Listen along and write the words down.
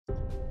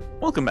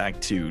Welcome back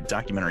to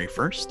Documentary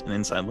First, an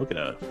inside look at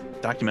a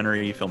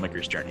documentary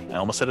filmmaker's journey. I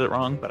almost said it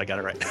wrong, but I got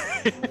it right.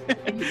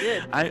 You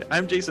did.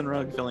 I'm Jason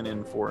Rugg, filling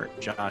in for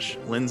Josh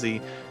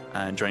Lindsay.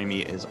 And joining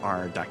me is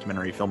our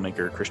documentary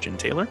filmmaker, Christian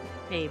Taylor.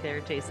 Hey there,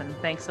 Jason.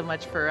 Thanks so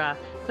much for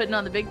putting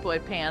on the big boy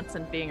pants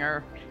and being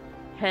our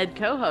head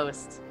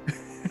co-host.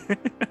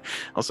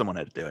 Well, someone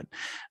had to do it.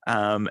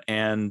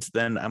 And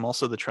then I'm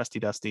also the trusty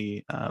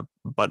dusty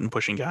button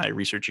pushing guy,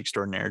 research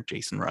extraordinaire,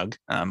 Jason Rugg.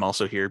 I'm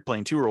also here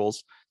playing two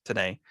roles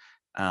today.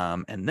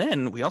 And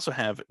then we also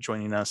have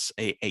joining us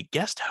a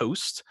guest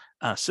host,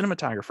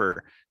 cinematographer,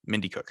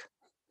 Mindy Cook.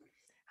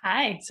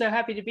 Hi, so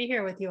happy to be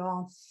here with you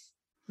all.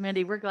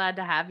 Mindy, we're glad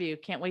to have you.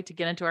 Can't wait to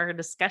get into our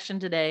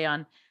discussion today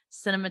on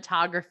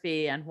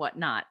cinematography and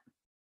whatnot.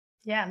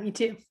 Yeah, me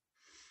too.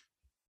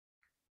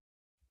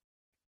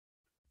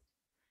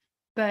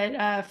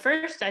 But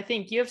first, I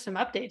think you have some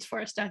updates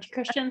for us, don't you,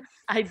 Christian?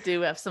 I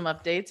do have some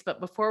updates, but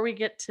before we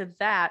get to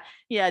that,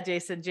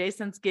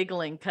 Jason's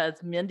giggling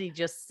because Mindy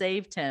just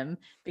saved him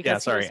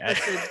because sorry. he was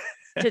supposed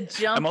to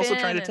jump I'm also in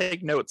trying to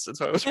take notes. That's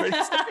what I was trying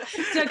to say.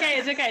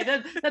 It's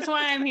okay. That's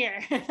why I'm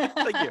here.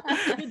 Thank you.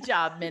 Good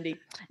job, Mindy.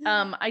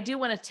 I do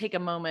want to take a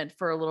moment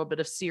for a little bit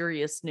of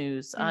serious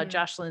news.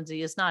 Josh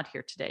Lindsay is not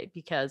here today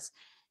because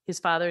his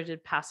father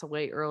did pass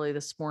away early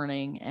this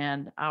morning,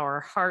 and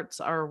our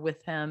hearts are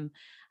with him.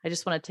 I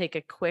just want to take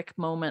a quick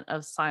moment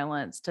of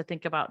silence to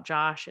think about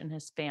Josh and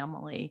his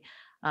family,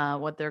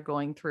 what they're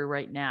going through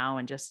right now.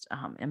 And just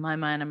in my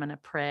mind, I'm going to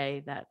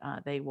pray that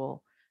they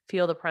will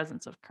feel the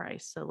presence of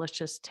Christ. So let's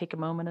just take a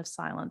moment of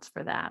silence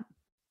for that.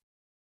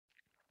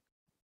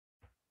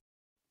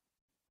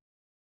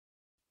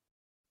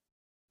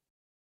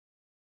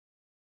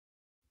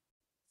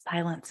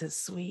 Silence is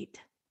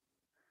sweet.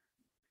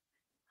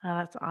 Oh,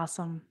 that's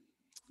awesome.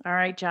 All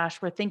right,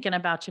 Josh, we're thinking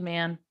about you,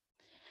 man.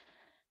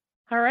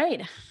 All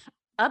right,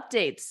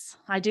 updates.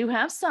 I do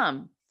have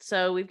some.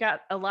 So we've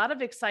got a lot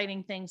of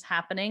exciting things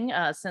happening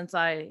since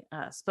I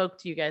spoke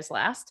to you guys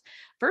last.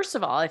 First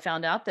of all, I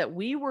found out that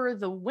we were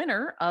the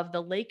winner of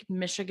the Lake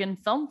Michigan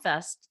Film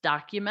Fest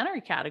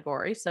documentary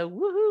category. So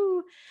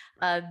woohoo!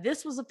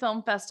 This was a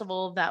film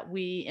festival that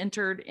we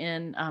entered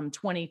in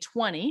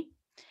 2020.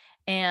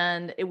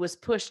 And it was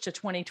pushed to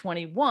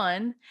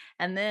 2021.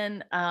 And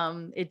then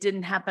it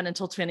didn't happen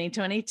until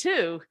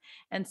 2022.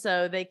 And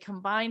so they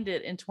combined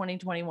it in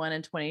 2021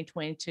 and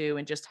 2022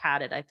 and just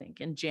had it, I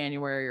think, in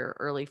January or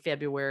early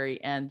February.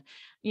 And,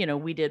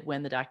 we did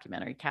win the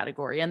documentary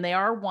category. And they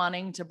are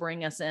wanting to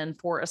bring us in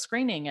for a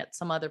screening at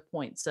some other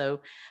point.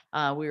 So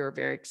we were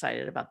very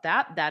excited about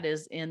that. That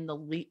is in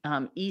the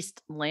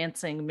East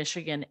Lansing,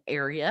 Michigan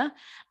area.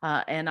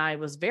 And I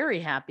was very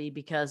happy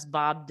because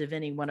Bob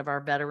Deviney, one of our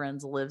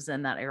veterans, lives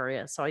in that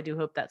area. So I do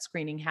hope that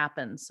screening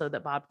happens so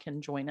that Bob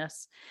can join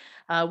us.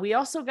 We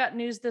also got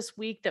news this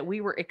week that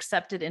we were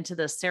accepted into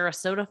the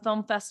Sarasota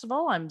Film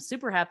Festival. I'm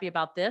super happy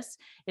about this.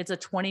 It's a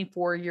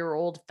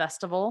 24-year-old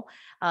festival.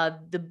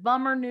 The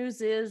bummer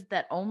news is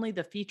that only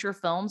the feature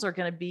films are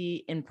going to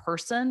be in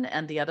person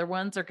and the other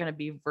ones are going to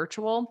be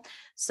virtual.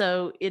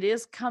 So it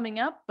is coming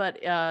up,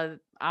 but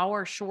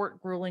our short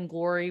Grueling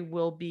Glory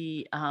will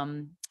be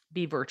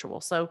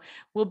virtual. So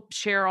we'll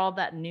share all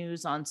that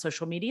news on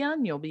social media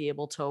and you'll be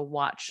able to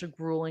watch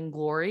Grueling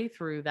Glory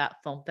through that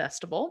film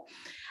festival.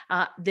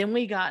 Then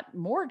we got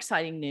more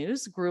exciting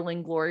news.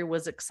 Grueling Glory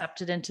was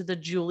accepted into the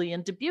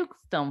Julian Dubuque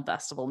Film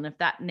Festival. And if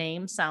that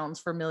name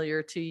sounds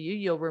familiar to you,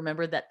 you'll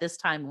remember that this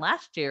time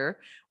last year,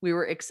 we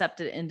were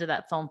accepted into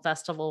that film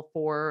festival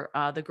for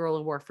The Girl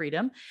Who Wore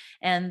Freedom.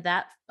 And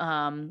that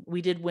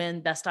we did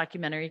win Best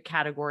Documentary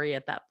category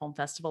at that film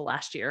festival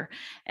last year.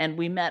 And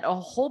we met a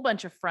whole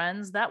bunch of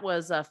friends. That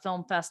was a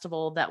film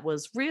festival that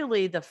was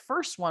really the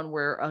first one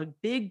where a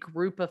big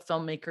group of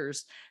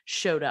filmmakers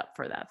showed up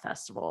for that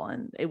festival.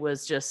 And it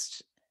was just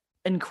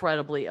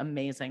incredibly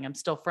amazing. I'm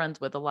still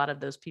friends with a lot of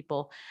those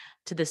people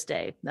to this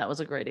day. That was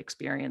a great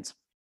experience.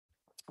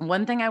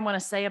 One thing I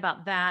want to say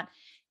about that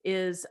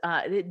is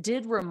it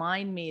did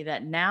remind me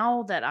that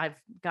now that I've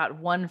got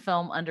one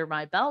film under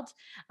my belt,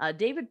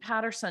 David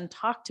Patterson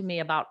talked to me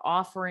about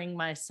offering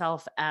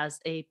myself as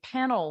a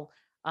panel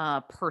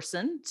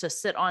person to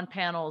sit on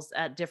panels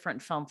at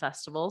different film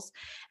festivals.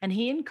 And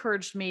he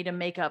encouraged me to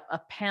make up a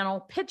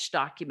panel pitch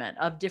document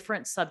of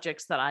different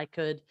subjects that I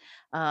could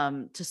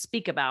to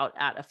speak about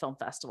at a film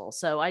festival.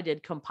 So I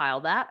did compile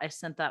that. I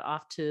sent that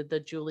off to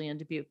the Julian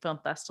Dubuque Film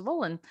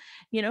Festival and,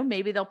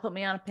 maybe they'll put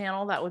me on a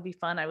panel. That would be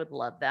fun. I would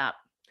love that.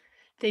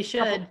 They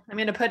should. I'm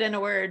going to put in a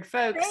word.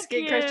 Folks,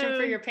 get Christian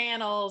for your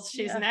panels.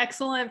 She's an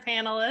excellent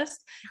panelist.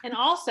 And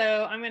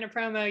also, I'm going to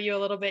promo you a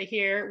little bit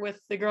here with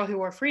The Girl Who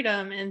Wore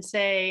Freedom and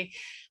say,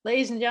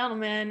 ladies and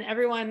gentlemen,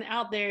 everyone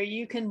out there,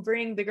 you can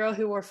bring The Girl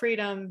Who Wore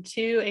Freedom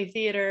to a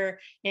theater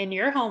in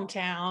your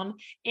hometown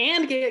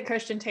and get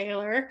Christian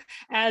Taylor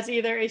as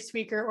either a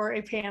speaker or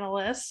a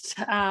panelist.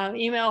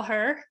 Email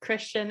her,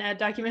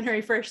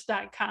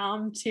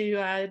 Christian@documentaryfirst.com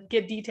to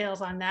get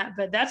details on that.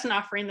 But that's an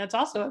offering that's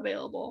also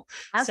available.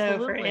 Absolutely.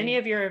 So for any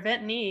of your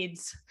event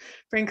needs,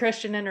 bring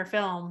Christian in her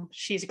film.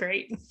 She's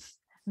great.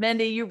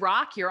 Mindy, you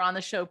rock. You're on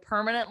the show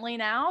permanently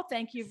now.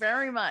 Thank you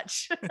very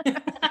much.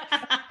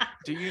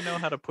 Do you know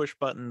how to push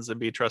buttons and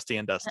be trusty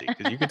and dusty?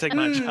 Because you can take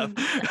my job.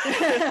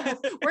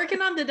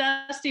 Working on the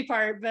dusty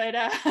part, but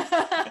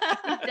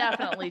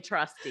definitely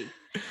trusty.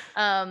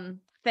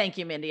 Thank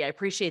you, Mindy. I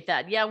appreciate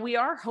that. Yeah, we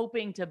are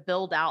hoping to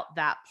build out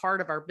that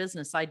part of our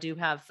business. I do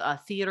have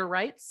theater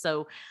rights,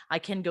 so I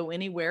can go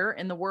anywhere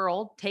in the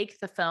world, take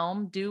the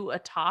film, do a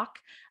talk,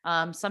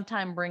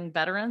 sometime bring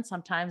veterans,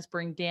 sometimes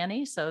bring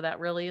Danny. So that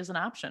really is an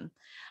option.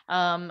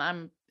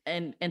 I'm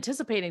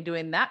anticipating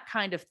doing that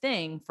kind of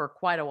thing for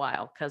quite a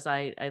while because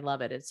I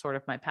love it. It's sort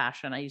of my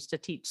passion. I used to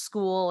teach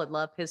school. I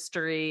love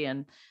history,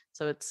 and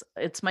so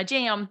it's my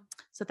jam.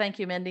 So thank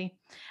you, Mindy.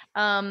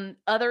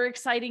 Other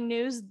exciting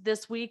news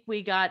this week,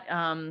 we got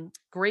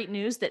great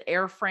news that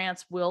Air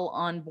France will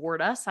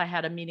onboard us. I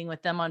had a meeting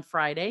with them on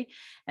Friday.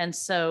 And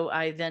so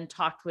I then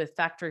talked with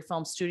Factory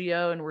Film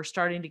Studio, and we're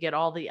starting to get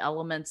all the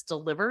elements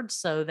delivered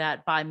so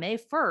that by May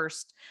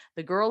 1st,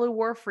 The Girl Who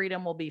Wore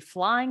Freedom will be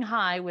flying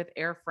high with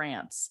Air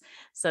France.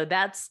 So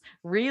that's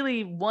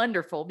really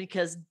wonderful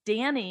because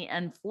Danny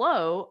and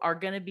Flo are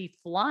going to be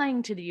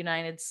flying to the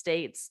United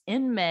States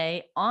in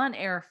May on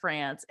Air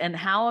France. And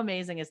how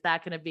amazing is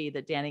that going to be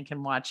that Danny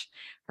can watch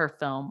her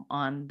film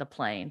on the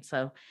plane?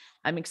 So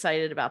I'm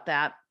excited about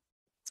that.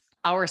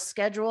 Our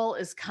schedule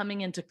is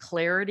coming into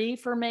clarity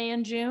for May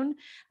and June,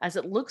 as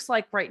it looks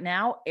like right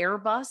now,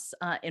 Airbus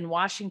in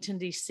Washington,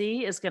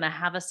 D.C. is going to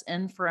have us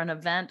in for an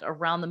event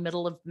around the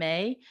middle of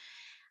May.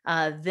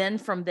 Then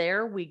from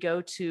there, we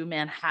go to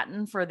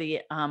Manhattan for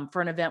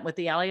an event with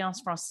the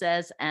Alliance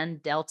Française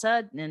and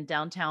Delta in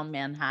downtown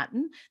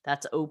Manhattan.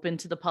 That's open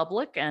to the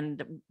public,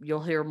 and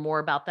you'll hear more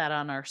about that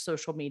on our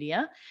social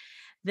media.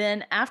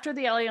 Then after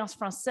the Alliance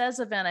Française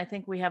event, I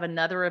think we have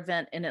another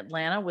event in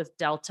Atlanta with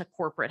Delta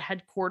corporate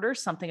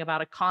headquarters, something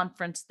about a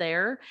conference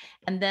there.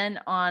 And then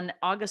on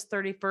August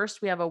 31st,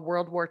 we have a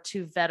World War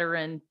II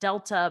veteran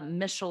Delta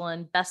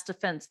Michelin Best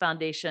Defense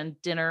Foundation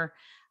dinner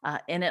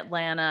in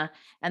Atlanta.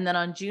 And then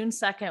on June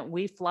 2nd,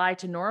 we fly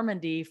to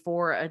Normandy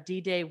for a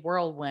D-Day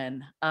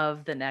whirlwind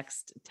of the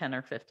next 10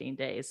 or 15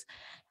 days.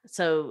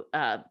 So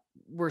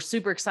we're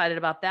super excited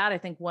about that. I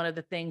think one of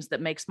the things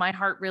that makes my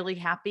heart really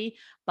happy,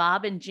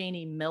 Bob and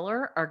Janie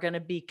Miller are going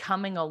to be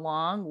coming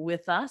along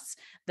with us.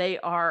 They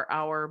are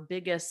our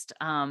biggest,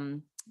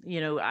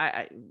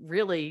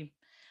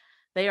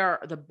 they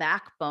are the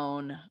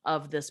backbone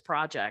of this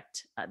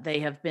project. They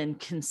have been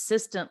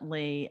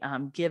consistently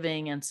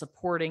giving and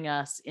supporting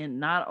us in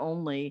not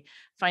only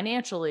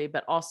financially,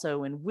 but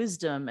also in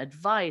wisdom,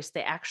 advice.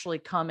 They actually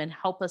come and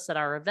help us at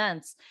our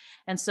events.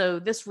 And so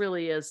this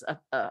really is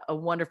a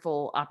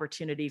wonderful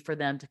opportunity for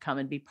them to come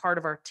and be part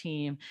of our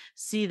team,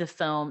 see the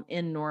film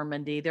in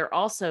Normandy.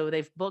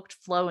 They've booked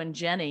Flo and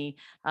Jenny,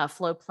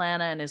 Flo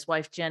Plana and his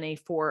wife, Jenny,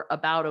 for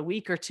about a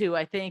week or two,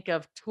 I think,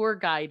 of tour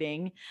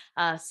guiding.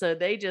 So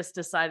they just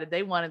decided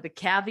they wanted the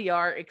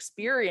caviar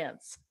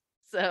experience.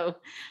 So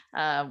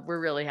we're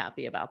really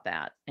happy about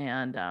that.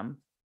 And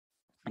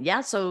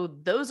so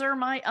those are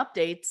my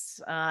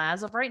updates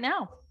as of right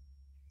now.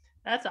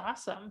 That's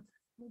awesome.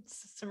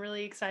 It's some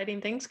really exciting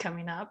things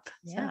coming up.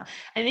 Yeah. So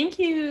I think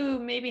you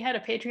maybe had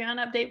a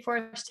Patreon update for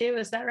us too.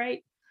 Is that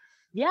right?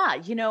 Yeah.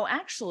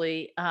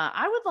 Actually,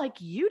 I would like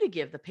you to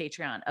give the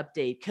Patreon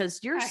update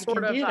because you're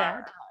sort of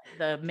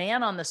the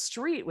man on the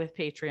street with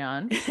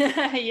Patreon.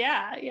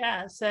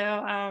 Yeah.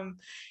 So,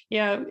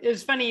 it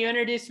was funny. You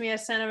introduced me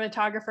as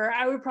cinematographer.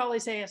 I would probably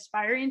say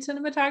aspiring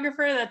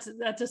cinematographer.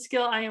 That's a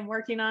skill I am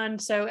working on.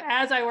 So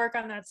as I work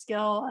on that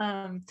skill,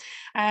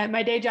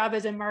 my day job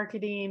is in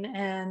marketing,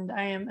 and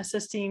I am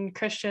assisting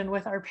Christian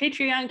with our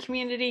Patreon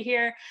community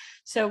here.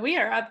 So we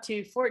are up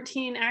to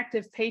 14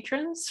 active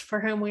patrons for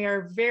whom we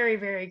are very,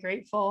 very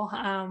grateful,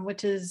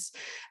 which is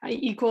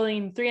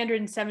equaling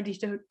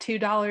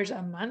 $372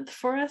 a month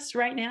for us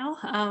right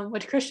now,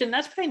 which, Christian,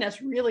 that's putting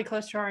us really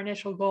close to our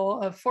initial goal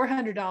of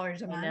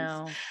 $400 a month.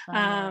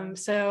 I know.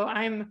 So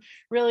I'm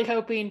really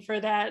hoping for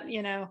that,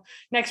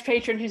 next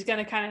patron who's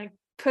going to kind of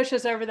push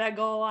us over that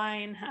goal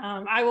line.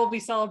 I will be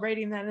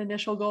celebrating that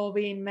initial goal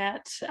being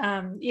met,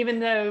 even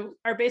though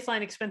our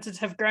baseline expenses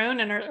have grown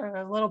and are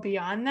a little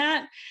beyond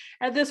that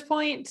at this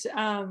point.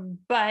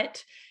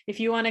 But if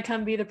you want to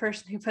come be the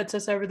person who puts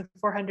us over the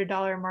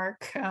 $400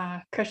 mark,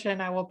 Christian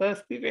and I will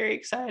both be very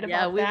excited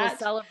about that. Yeah, we will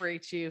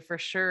celebrate you for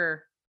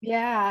sure.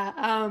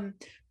 Yeah.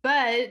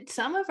 But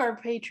some of our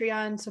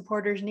Patreon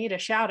supporters need a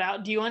shout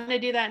out. Do you want to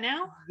do that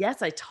now?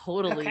 Yes, I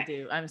totally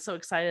do. I'm so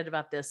excited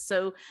about this.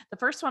 So the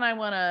first one I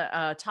want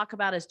to talk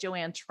about is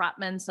Joanne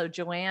Trotman. So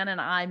Joanne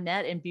and I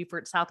met in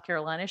Beaufort, South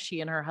Carolina.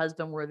 She and her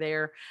husband were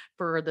there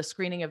for the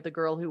screening of The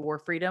Girl Who Wore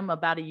Freedom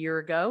about a year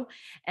ago.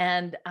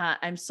 And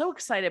I'm so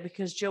excited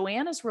because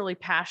Joanne is really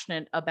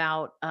passionate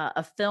about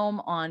a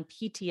film on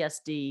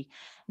PTSD.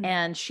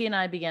 And she and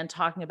I began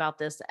talking about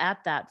this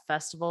at that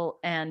festival,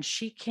 and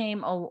she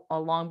came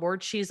along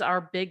board. She's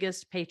our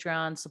biggest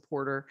Patreon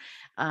supporter,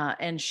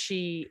 and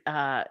she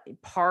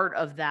part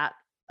of that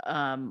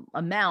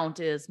amount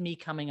is me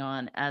coming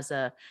on as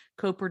a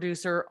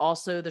co-producer.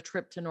 Also, the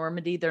trip to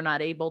Normandy, they're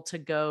not able to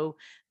go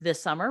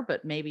this summer,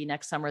 but maybe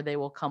next summer they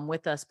will come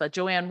with us. But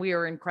Joanne, we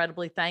are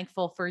incredibly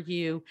thankful for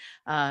you.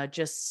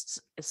 Just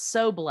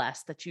so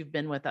blessed that you've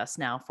been with us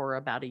now for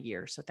about a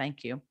year. So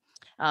thank you.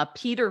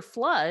 Peter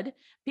Flood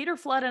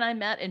and I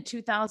met in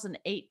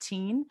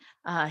 2018.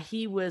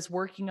 He was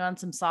working on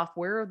some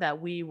software that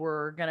we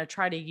were going to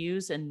try to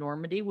use in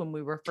Normandy when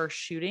we were first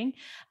shooting.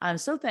 I'm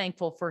so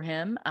thankful for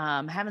him.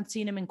 Haven't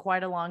seen him in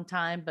quite a long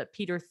time, but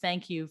Peter,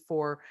 thank you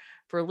for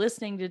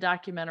listening to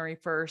Documentary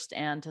First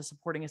and to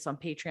supporting us on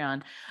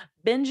Patreon.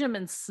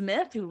 Benjamin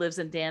Smith, who lives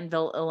in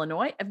Danville,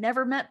 Illinois. I've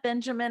never met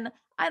Benjamin.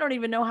 I don't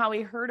even know how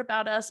he heard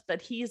about us, but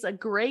he's a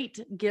great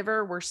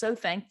giver. We're so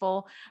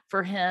thankful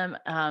for him.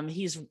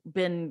 He's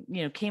been,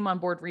 came on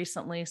board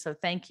recently. So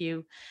thank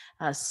you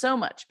so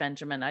much,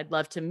 Benjamin. I'd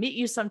love to meet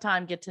you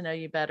sometime, get to know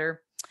you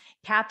better.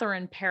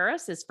 Catherine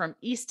Paris is from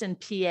Easton,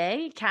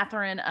 PA.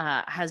 Catherine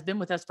has been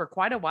with us for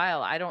quite a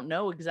while. I don't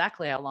know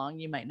exactly how long.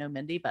 You might know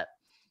Mindy, but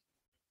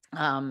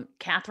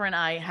Catherine,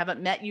 I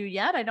haven't met you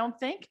yet, I don't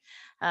think,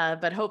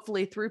 but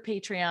hopefully through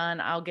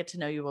Patreon, I'll get to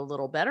know you a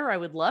little better. I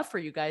would love for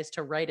you guys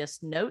to write us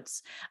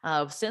notes.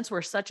 Since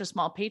we're such a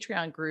small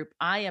Patreon group,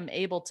 I am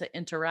able to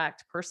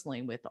interact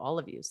personally with all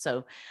of you.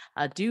 So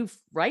do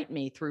write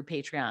me through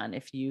Patreon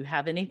if you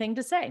have anything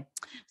to say.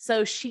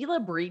 So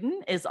Sheila Breeden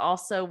is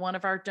also one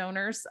of our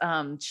donors.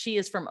 She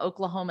is from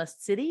Oklahoma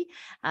City.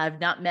 I've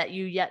not met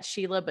you yet,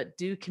 Sheila, but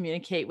do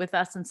communicate with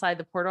us inside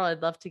the portal.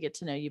 I'd love to get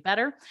to know you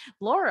better.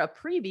 Laura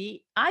Preby,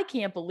 I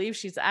can't believe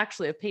she's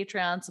actually a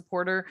Patreon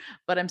supporter,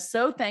 but I'm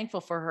so thankful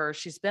for her.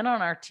 She's been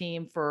on our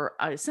team for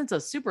since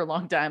a super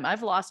long time.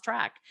 I've lost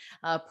track,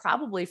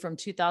 probably from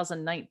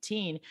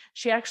 2019.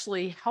 She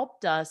actually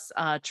helped us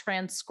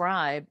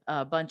transcribe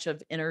a bunch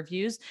of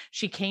interviews.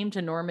 She came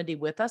to Normandy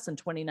with us in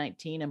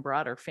 2019 and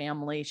brought her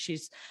family.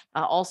 She's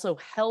also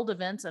held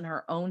events in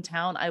her own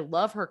town. I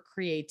love her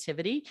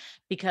creativity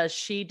because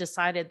she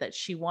decided that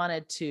she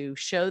wanted to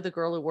show the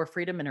Girl Who Wore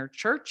Freedom in her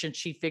church, and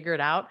she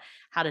figured out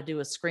how to do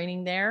a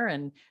screening there.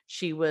 And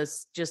she's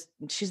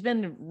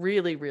been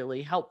really,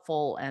 really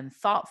helpful and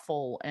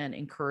thoughtful and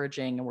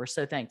encouraging. And we're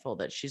so thankful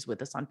that she's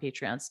with us on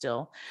Patreon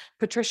still.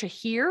 Patricia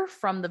here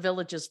from the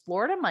Villages,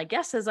 Florida. My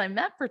guess is I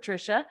met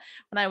Patricia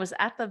when I was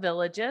at the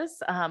Villages.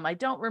 I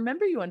don't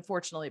remember you,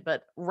 unfortunately,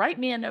 but write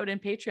me a note in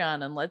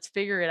Patreon and let's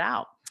figure it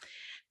out.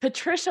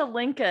 Patricia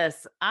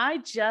Linkus, I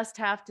just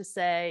have to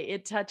say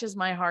it touches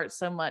my heart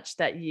so much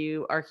that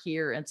you are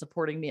here and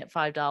supporting me at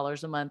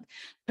 $5 a month.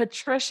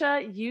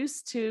 Patricia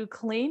used to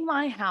clean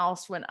my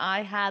house when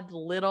I had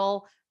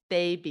little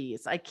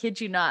babies. I kid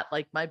you not,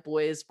 like my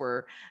boys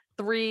were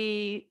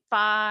 3,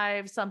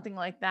 5, something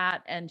like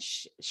that. And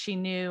she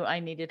knew I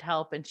needed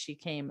help and she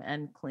came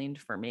and cleaned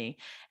for me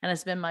and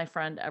has been my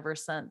friend ever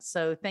since.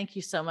 So thank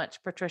you so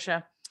much,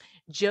 Patricia.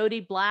 Jody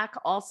Black,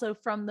 also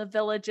from the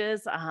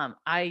Villages.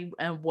 I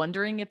am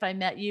wondering if I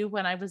met you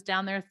when I was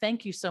down there.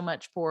 Thank you so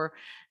much for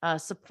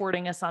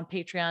supporting us on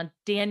Patreon.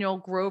 Daniel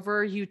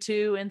Grover, you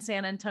too, in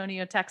San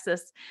Antonio,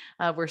 Texas.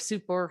 We're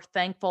super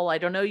thankful. I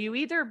don't know you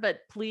either,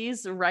 but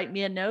please write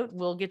me a note.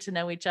 We'll get to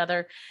know each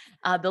other.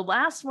 The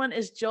last one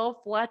is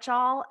Jill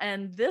Fletchall,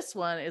 and this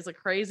one is a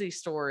crazy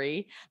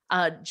story.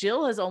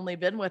 Jill has only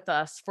been with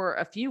us for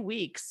a few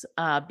weeks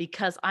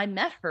because I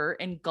met her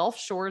in Gulf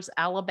Shores,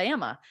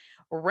 Alabama.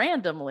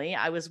 Randomly,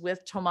 I was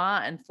with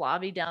Thomas and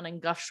Flavie down in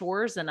Gulf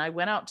Shores, and I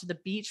went out to the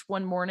beach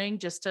one morning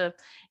just to,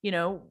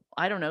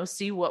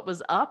 see what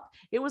was up.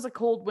 It was a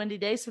cold, windy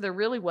day, so there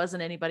really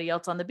wasn't anybody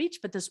else on the beach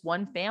but this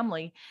one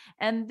family.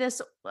 And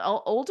this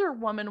older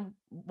woman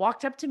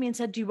walked up to me and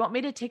said, "Do you want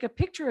me to take a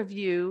picture of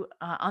you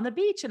on the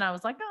beach?" And I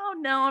was like, "Oh,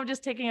 no, I'm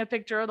just taking a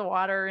picture of the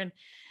water." And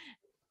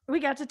we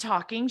got to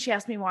talking. She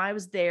asked me why I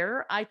was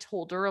there. I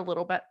told her a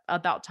little bit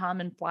about Tom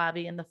and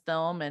Flavie and the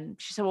film.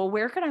 And she said, "Well,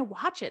 where can I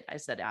watch it?" I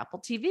said, "Apple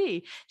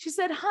TV." She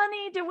said,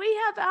 "Honey, do we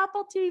have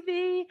Apple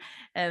TV?"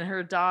 And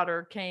her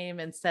daughter came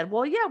and said,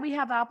 "Well, yeah, we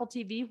have Apple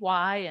TV.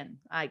 Why?" And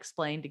I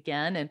explained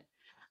again. And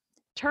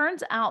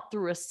turns out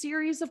through a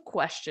series of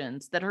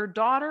questions that her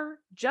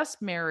daughter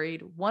just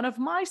married one of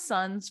my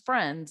son's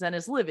friends and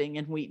is living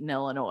in Wheaton,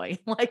 Illinois.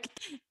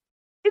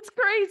 It's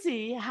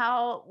crazy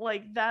how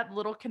that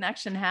little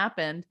connection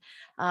happened.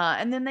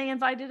 And then they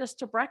invited us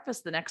to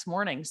breakfast the next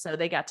morning. So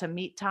they got to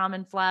meet Tom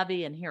and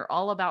Flavie and hear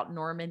all about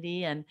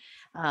Normandy. And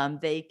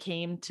they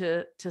came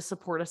to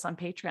support us on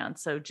Patreon.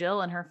 So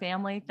Jill and her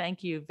family,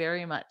 thank you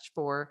very much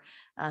for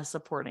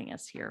supporting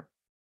us here.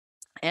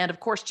 And of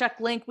course, Chuck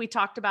Link, we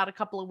talked about a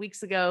couple of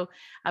weeks ago.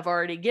 I've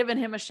already given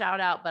him a shout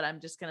out, but I'm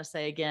just going to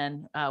say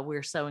again,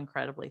 we're so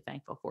incredibly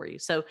thankful for you.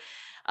 So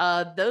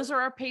those are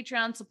our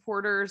Patreon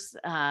supporters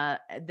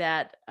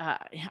that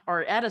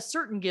are at a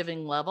certain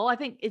giving level. I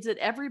think, is it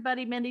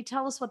everybody? Mindy,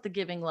 tell us what the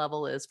giving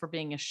level is for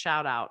being a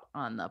shout out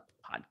on the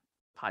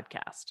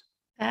podcast.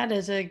 That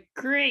is a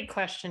great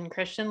question,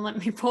 Christian. Let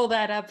me pull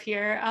that up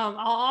here. I'll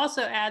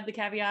also add the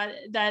caveat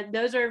that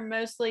those are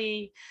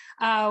mostly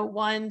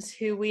ones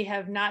who we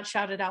have not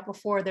shouted out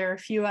before. There are a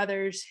few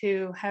others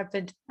who have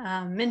been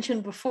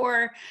mentioned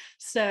before.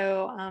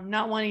 So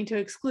not wanting to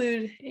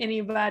exclude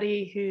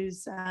anybody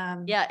who's.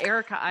 Yeah,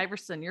 Erica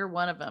Iverson, you're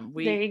one of them.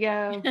 There you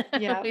go.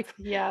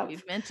 Yeah.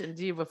 We've mentioned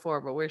you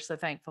before, but we're so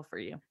thankful for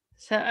you.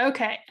 So,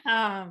 okay.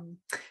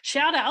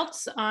 Shout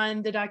outs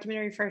on the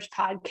Documentary First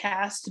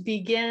podcast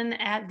begin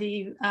at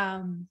the,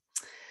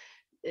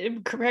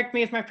 correct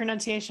me if my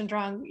pronunciation's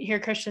wrong here,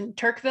 Christian,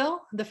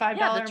 Turkville, the $5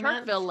 the a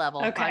month. Turkville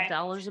level, Okay.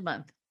 $5 a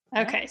month.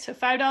 Okay, so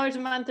 $5 a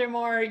month or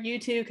more, you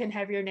too can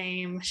have your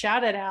name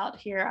shouted out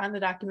here on the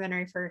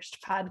Documentary First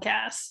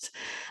podcast.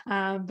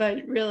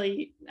 But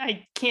really,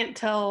 I can't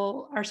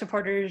tell our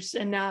supporters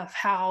enough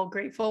how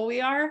grateful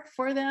we are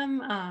for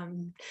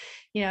them.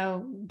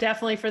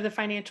 Definitely for the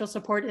financial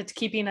support, it's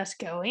keeping us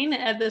going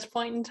at this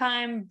point in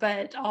time,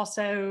 but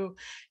also,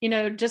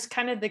 just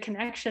kind of the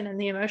connection and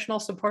the emotional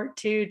support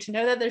too, to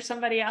know that there's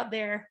somebody out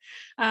there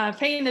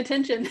paying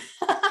attention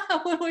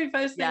when we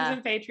post things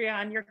on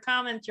Patreon. Your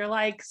comments, your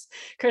likes,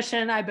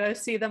 Christian and I both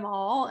see them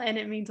all, and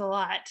it means a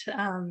lot.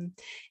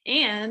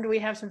 And we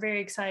have some very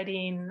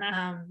exciting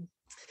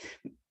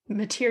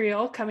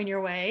material coming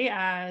your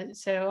way.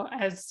 So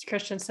as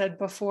Christian said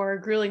before,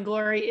 Grueling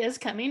Glory is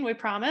coming, we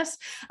promise.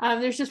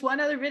 There's just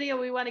one other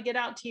video we want to get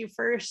out to you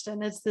first,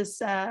 and it's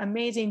this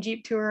amazing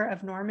Jeep tour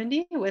of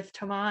Normandy with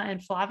Thomas and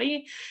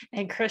Flavie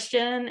and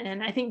Christian,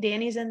 and I think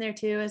Danny's in there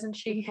too, isn't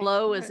she?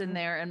 Flo is in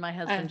there, and my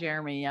husband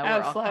Jeremy. Yeah,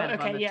 we're all Flo. kind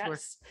of on the Yes. tour.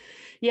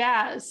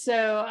 Yeah.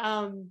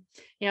 So,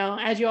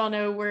 as you all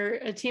know, we're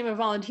a team of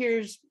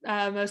volunteers,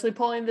 mostly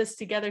pulling this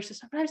together. So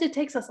sometimes it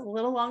takes us a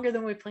little longer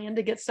than we plan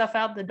to get stuff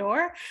out the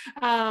door.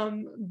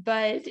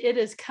 But it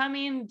is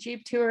coming.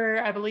 Jeep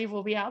tour, I believe,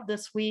 will be out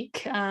this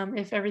week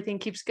if everything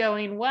keeps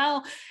going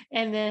well.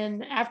 And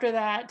then after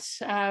that,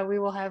 we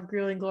will have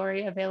Grueling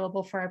Glory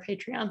available for our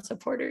Patreon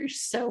supporters.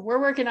 So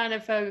we're working on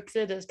it, folks.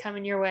 It is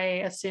coming your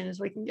way as soon as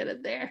we can get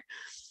it there.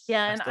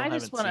 Yeah, and I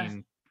just want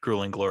to.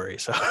 Grueling Glory.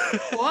 So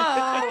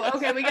whoa,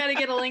 okay, we got to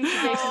get a link to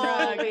Jason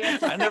Rugg.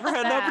 I never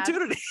had an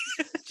opportunity.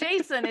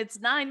 Jason,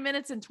 it's 9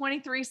 minutes and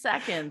 23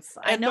 seconds.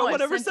 I know no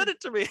one ever sent it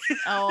to me.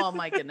 Oh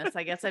my goodness.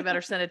 I guess I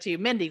better send it to you.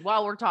 Mindy,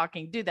 while we're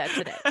talking, do that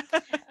today.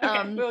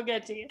 Okay, we'll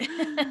get to you.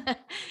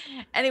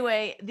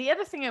 Anyway, the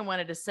other thing I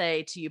wanted to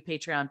say to you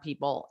Patreon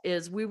people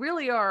is we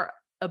really are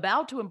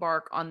about to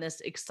embark on this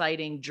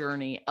exciting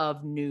journey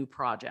of new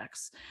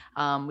projects.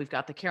 We've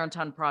got the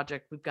Carenton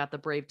Project, we've got the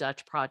Brave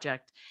Dutch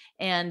Project,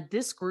 and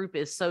this group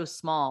is so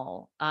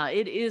small.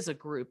 It is a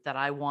group that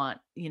I want,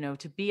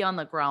 to be on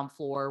the ground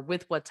floor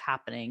with what's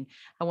happening.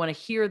 I want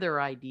to hear their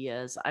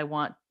ideas. I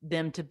want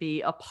them to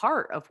be a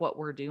part of what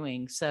we're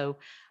doing. So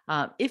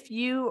if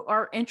you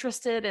are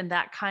interested in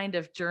that kind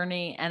of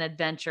journey and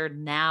adventure,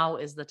 now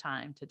is the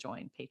time to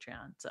join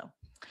Patreon. So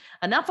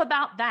enough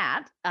about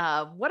that.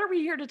 What are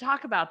we here to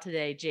talk about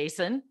today,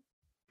 Jason?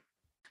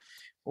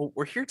 Well,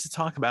 we're here to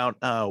talk about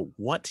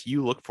what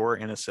you look for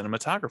in a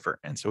cinematographer,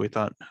 and so we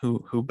thought,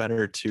 who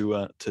better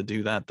to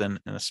do that than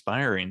an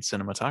aspiring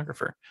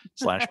cinematographer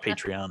 /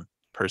 Patreon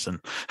person.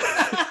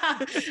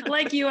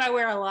 Like you, I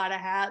wear a lot of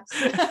hats.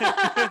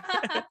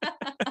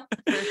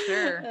 For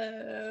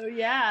sure.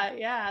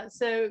 Yeah.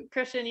 So,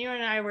 Christian, you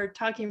and I were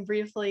talking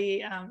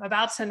briefly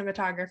about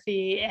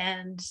cinematography,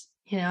 and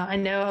I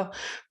know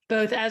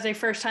both as a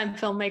first-time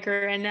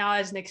filmmaker and now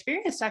as an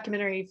experienced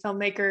documentary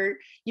filmmaker,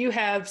 you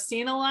have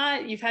seen a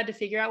lot. You've had to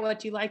figure out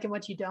what you like and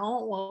what you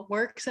don't, what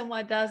works and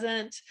what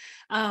doesn't.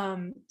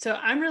 So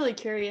I'm really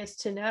curious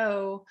to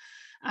know,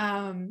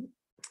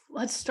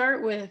 let's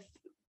start with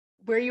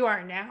where you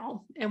are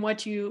now and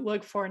what you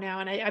look for now.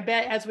 And I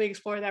bet as we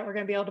explore that, we're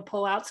going to be able to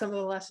pull out some of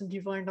the lessons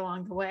you've learned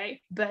along the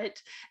way. But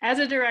as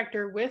a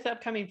director with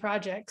upcoming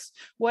projects,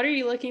 what are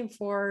you looking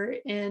for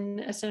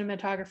in a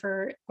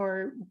cinematographer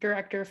or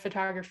director of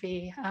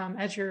photography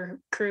as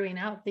you're crewing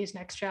out these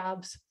next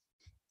jobs?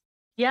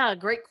 Yeah,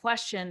 great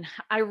question.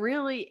 I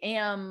really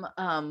am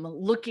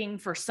looking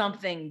for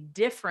something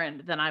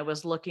different than I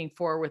was looking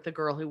for with The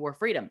Girl Who Wore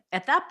Freedom.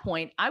 At that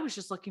point, I was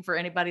just looking for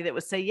anybody that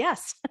would say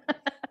yes.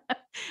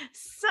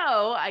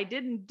 So I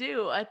didn't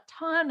do a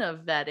ton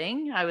of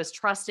vetting. I was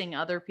trusting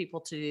other people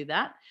to do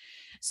that.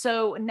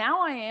 So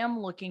now I am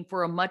looking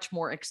for a much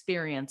more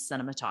experienced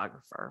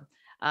cinematographer,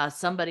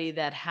 somebody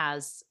that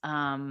has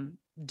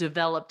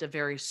developed a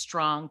very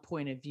strong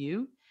point of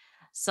view,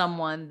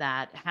 someone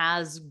that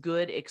has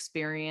good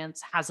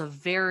experience, has a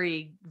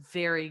very,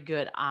 very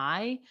good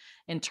eye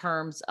in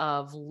terms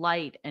of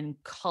light and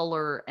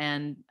color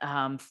and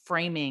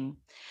framing,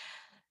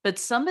 but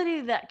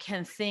somebody that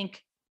can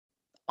think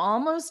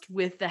almost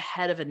with the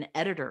head of an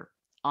editor,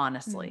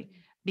 honestly,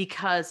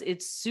 because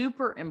it's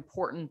super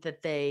important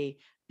that they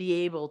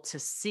be able to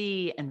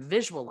see and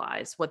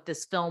visualize what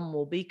this film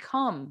will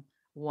become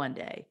one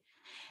day.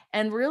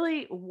 And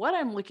really what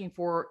I'm looking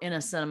for in a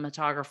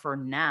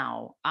cinematographer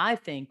now, I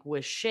think,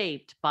 was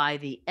shaped by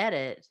the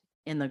edit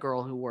in The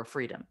Girl Who Wore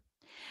Freedom.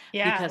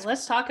 Yeah, because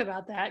let's talk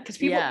about that, because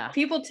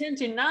people tend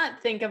to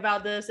not think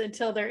about this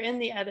until they're in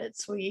the edit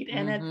suite.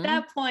 And at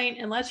that point,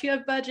 unless you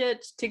have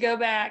budget to go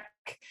back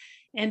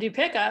and do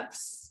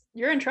pickups,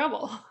 you're in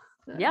trouble.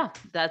 Yeah,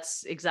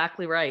 that's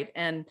exactly right.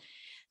 And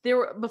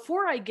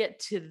before I get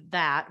to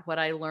that, what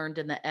I learned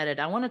in the edit,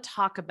 I want to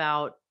talk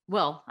about,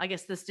 well, I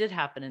guess this did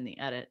happen in the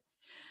edit.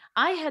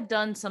 I had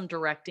done some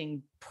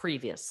directing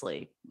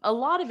previously. A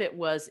lot of it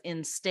was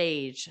in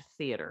stage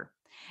theater.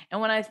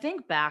 And when I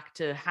think back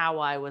to how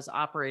I was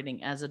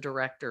operating as a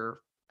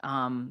director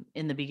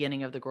in the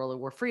beginning of The Girl Who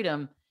Wore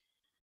Freedom,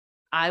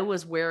 I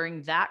was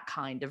wearing that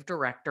kind of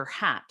director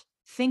hat,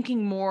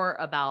 thinking more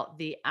about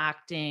the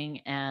acting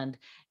and,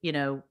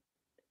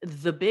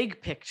 the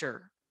big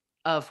picture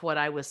of what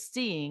I was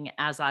seeing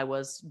as I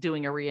was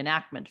doing a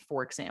reenactment,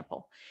 for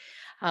example.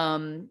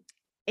 And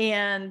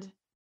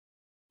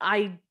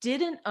I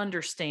didn't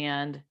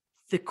understand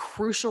the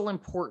crucial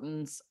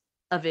importance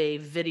of a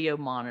video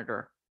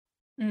monitor.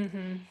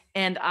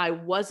 And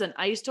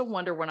I used to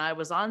wonder when I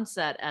was on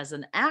set as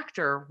an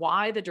actor,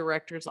 why the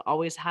directors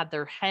always had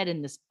their head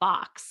in this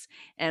box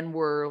and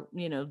were,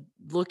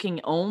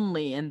 looking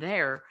only in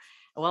there.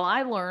 Well,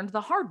 I learned the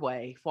hard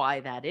way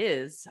why that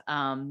is,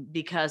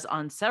 because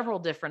on several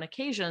different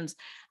occasions,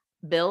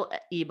 Bill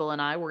Ebel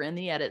and I were in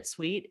the edit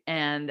suite,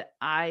 and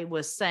I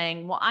was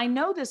saying, well, I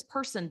know this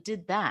person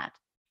did that.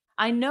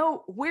 I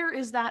know, where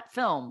is that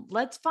film?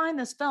 Let's find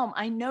this film.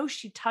 I know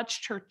she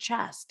touched her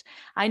chest.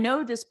 I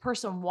know this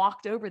person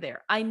walked over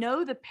there. I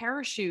know the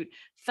parachute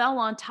fell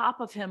on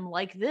top of him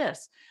like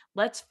this.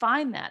 Let's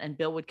find that. And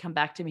Bill would come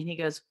back to me and he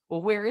goes,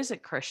 well, where is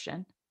it,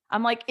 Christian?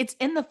 I'm like, it's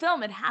in the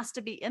film. It has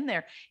to be in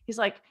there. He's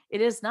like,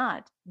 it is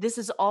not. This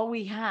is all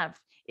we have.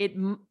 It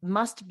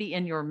must be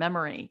in your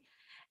memory.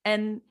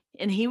 And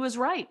he was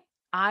right.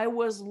 I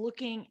was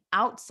looking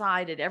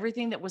outside at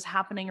everything that was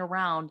happening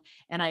around.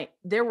 And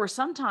there were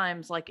some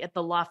times, like at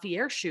the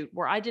Lafayette shoot,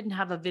 where I didn't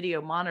have a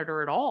video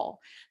monitor at all.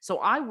 So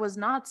I was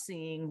not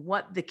seeing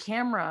what the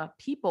camera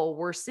people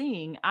were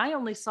seeing. I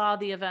only saw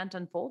the event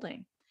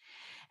unfolding.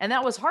 And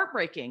that was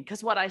heartbreaking,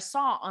 because what I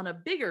saw on a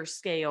bigger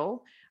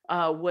scale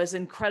was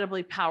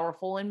incredibly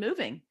powerful and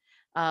moving.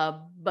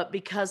 But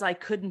because I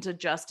couldn't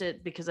adjust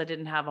it because I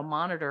didn't have a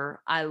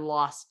monitor, I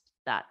lost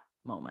that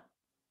moment.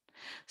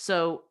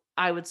 So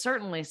I would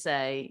certainly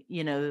say,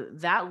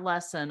 that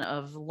lesson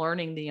of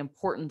learning the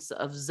importance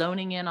of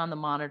zoning in on the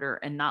monitor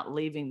and not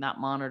leaving that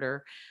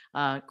monitor,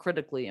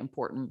 critically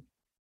important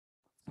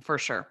for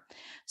sure.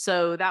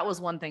 So that was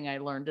one thing I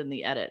learned in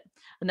the edit.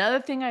 Another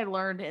thing I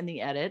learned in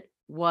the edit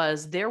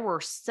was there were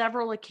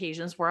several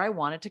occasions where I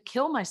wanted to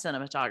kill my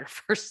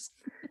cinematographers.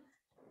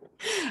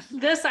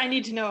 This I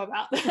need to know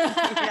about.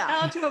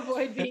 How to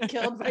avoid being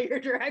killed by your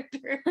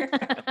director.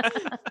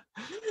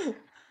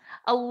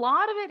 A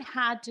lot of it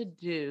had to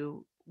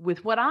do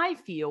with what I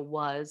feel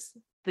was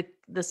the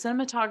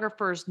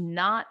cinematographers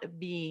not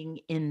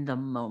being in the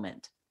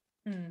moment.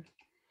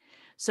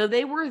 So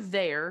they were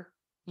there.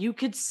 You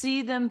could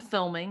see them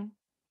filming.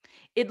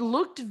 It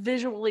looked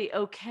visually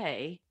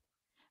okay,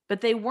 but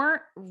they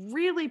weren't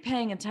really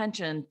paying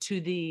attention to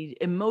the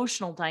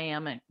emotional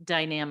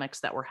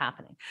dynamics that were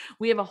happening.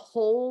 We have a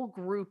whole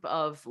group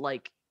of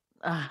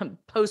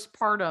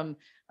postpartum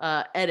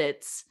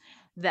edits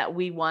that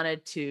we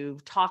wanted to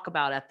talk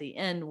about at the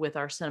end with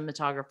our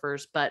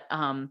cinematographers. But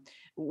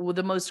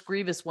the most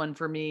grievous one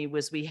for me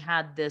was we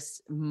had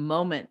this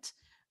moment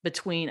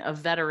between a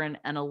veteran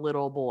and a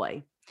little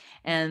boy.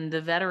 And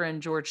the veteran,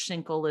 George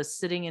Schinkel, is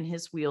sitting in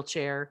his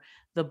wheelchair.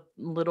 The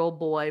little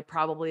boy,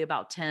 probably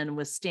about 10,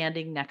 was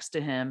standing next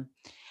to him.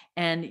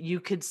 And you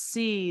could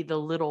see the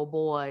little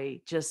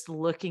boy just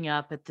looking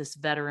up at this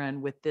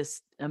veteran with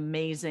this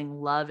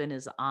amazing love in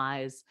his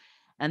eyes.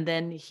 And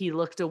then he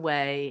looked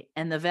away,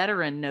 and the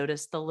veteran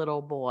noticed the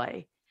little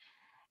boy.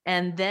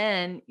 And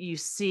then you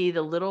see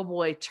the little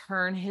boy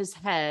turn his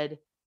head,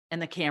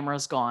 and the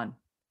camera's gone.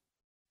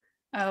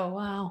 Oh,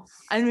 wow.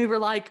 And we were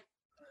like,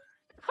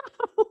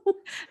 oh,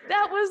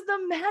 that was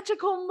the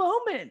magical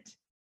moment.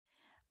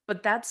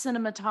 But that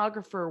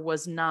cinematographer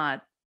was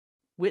not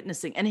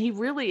witnessing. And he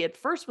really, at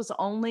first, was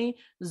only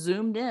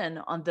zoomed in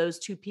on those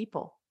two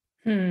people.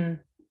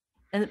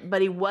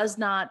 But he was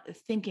not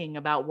thinking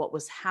about what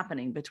was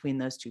happening between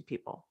those two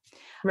people.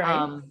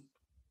 Right.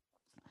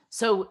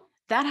 So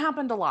that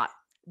happened a lot.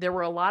 There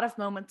were a lot of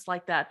moments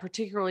like that,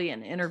 particularly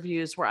in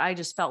interviews, where I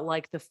just felt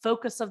like the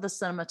focus of the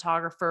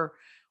cinematographer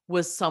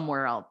was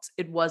somewhere else.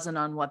 It wasn't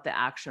on what the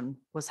action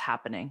was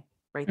happening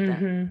right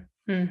then.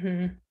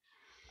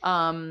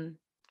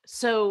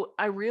 So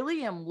I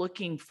really am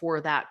looking for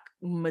that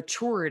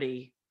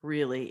maturity,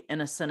 really,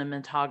 in a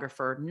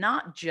cinematographer,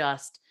 not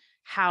just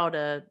how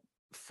to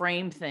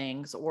frame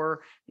things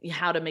or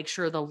how to make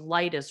sure the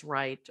light is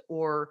right,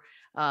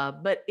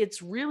 but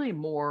it's really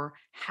more,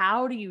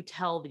 how do you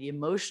tell the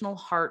emotional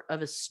heart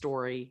of a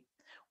story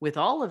with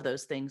all of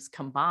those things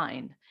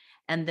combined?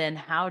 And then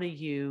how do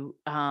you,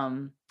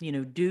 how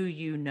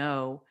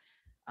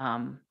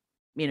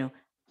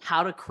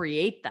to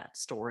create that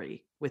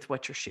story with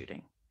what you're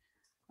shooting?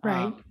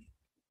 Right.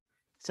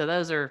 So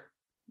those are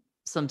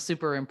some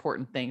super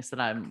important things that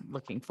I'm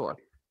looking for.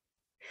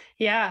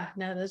 Yeah,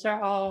 no, those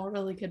are all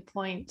really good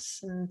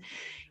points. And,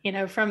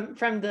 from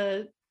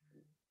the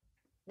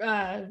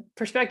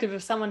perspective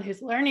of someone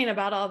who's learning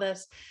about all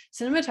this,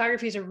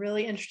 cinematography is a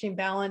really interesting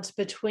balance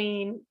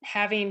between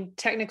having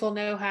technical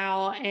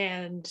know-how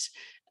and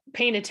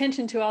paying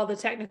attention to all the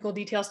technical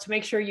details to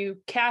make sure you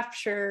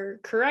capture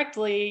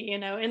correctly,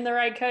 in the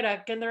right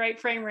codec, in the right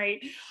frame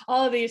rate,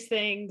 all of these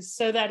things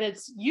so that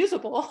it's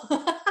usable,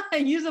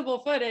 usable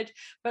footage,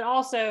 but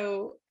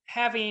also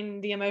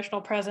having the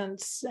emotional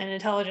presence and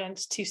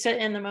intelligence to sit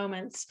in the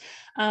moments.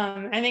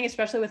 I think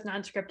especially with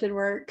non-scripted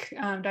work,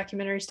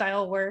 documentary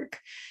style work,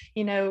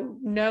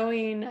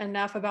 knowing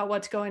enough about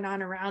what's going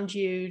on around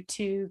you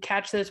to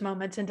catch those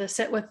moments and to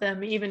sit with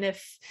them, even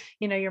if,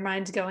 your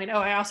mind's going, oh,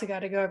 I also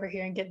got to go over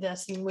here and get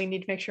this, and we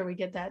need to make sure we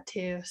get that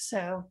too.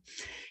 So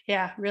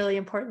yeah, really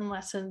important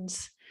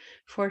lessons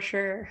for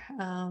sure.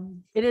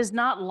 It is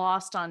not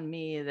lost on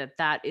me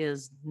that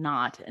is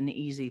not an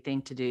easy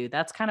thing to do.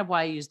 That's kind of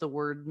why I use the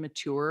word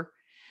mature,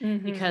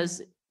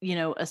 because,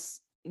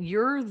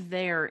 you're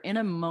there in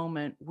a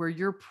moment where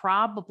you're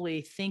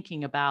probably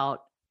thinking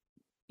about,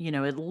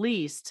 at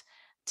least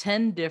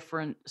 10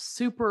 different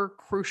super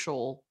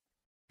crucial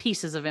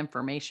pieces of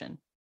information,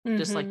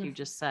 just like you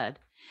just said.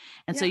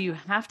 And so you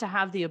have to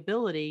have the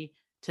ability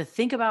to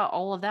think about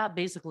all of that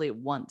basically at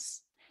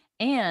once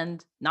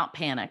and not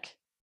panic.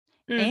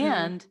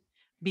 And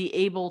be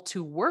able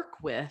to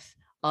work with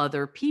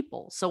other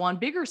people. So on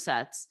bigger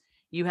sets,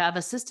 you have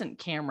assistant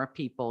camera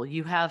people,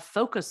 you have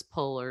focus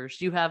pullers,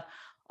 you have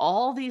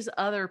all these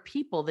other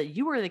people that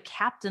you are the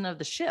captain of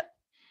the ship.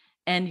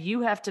 And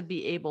you have to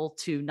be able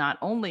to not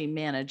only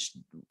manage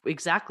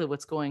exactly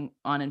what's going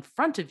on in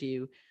front of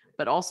you,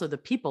 but also the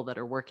people that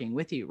are working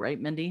with you, right,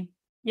 Mindy?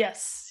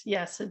 Yes,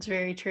 it's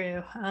very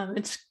true.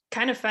 It's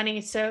kind of funny.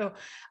 So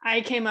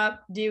I came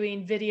up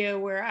doing video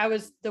where I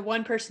was the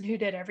one person who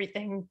did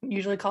everything,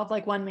 usually called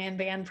like one-man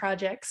band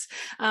projects.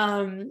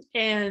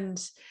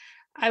 And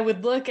I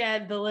would look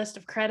at the list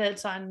of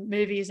credits on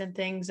movies and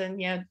things, and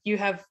you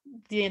have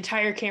the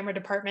entire camera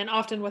department,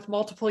 often with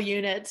multiple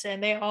units,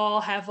 and they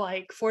all have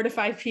like 4 to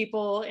 5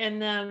 people in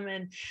them,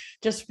 and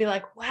just be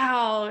like,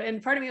 wow.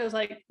 And part of me was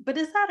like, but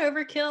is that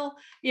overkill?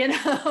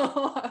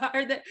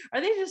 Are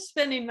they just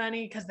spending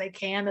money because they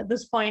can at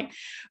this point?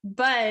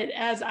 But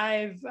as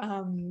I've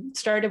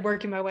started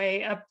working my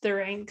way up the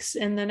ranks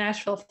in the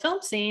Nashville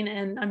film scene,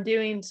 and I'm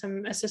doing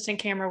some assistant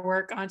camera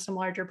work on some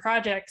larger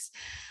projects,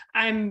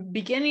 I'm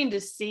beginning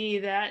to see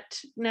that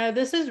no,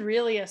 this is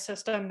really a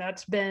system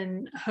that's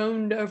been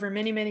honed over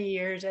many, many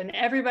years, and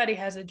everybody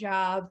has a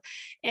job.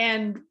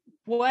 And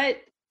what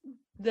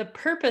the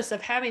purpose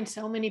of having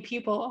so many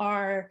people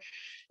are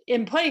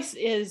in place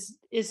is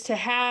to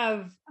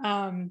have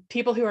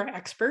people who are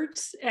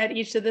experts at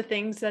each of the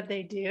things that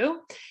they do,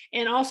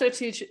 and also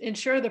to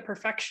ensure the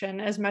perfection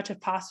as much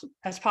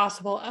as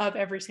possible of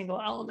every single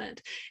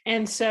element.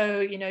 And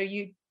so,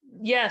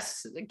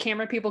 yes,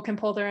 camera people can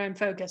pull their own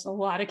focus. A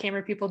lot of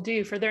camera people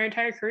do for their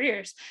entire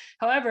careers.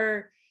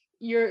 However,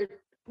 you're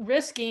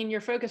risking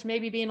your focus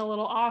maybe being a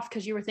little off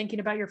because you were thinking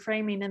about your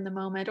framing in the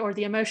moment or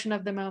the emotion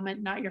of the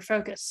moment, not your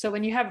focus. So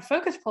when you have a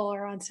focus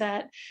puller on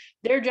set,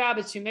 their job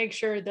is to make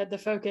sure that the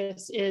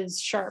focus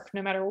is sharp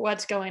no matter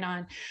what's going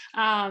on.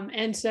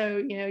 And so,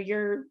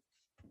 you're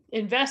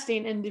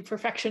investing in the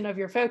perfection of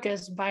your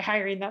focus by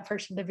hiring that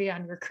person to be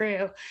on your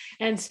crew.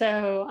 And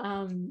so,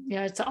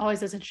 it's always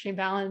this interesting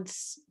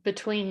balance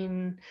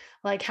between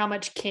like, how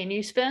much can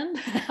you spend?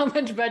 How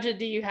much budget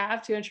do you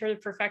have to ensure the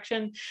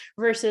perfection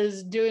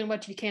versus doing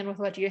what you can with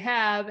what you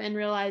have, and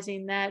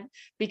realizing that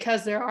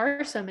because there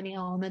are so many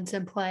elements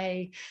in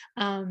play,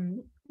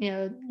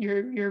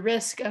 your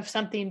risk of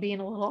something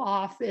being a little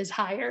off is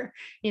higher,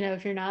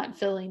 if you're not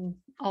filling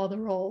all the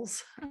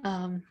roles.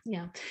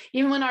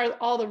 Even when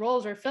all the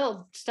roles are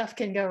filled, stuff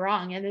can go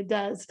wrong, and it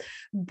does.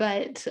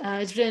 But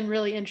it's been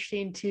really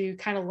interesting to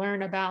kind of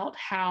learn about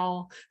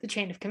how the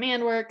chain of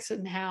command works,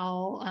 and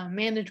how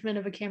management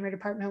of a camera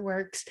department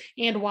works,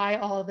 and why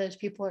all of those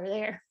people are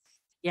there.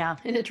 Yeah.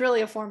 And it's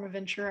really a form of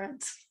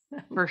insurance.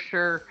 For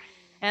sure.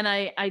 And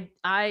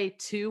I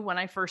too, when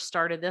I first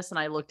started this and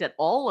I looked at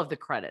all of the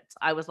credits,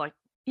 I was like,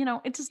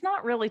 it does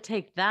not really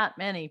take that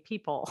many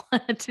people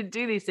to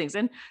do these things.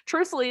 And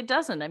truthfully, it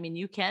doesn't. I mean,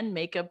 you can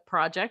make a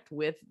project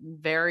with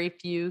very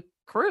few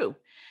crew.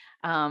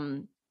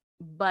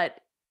 But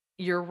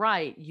you're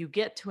right. You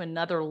get to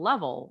another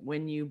level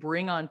when you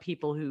bring on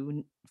people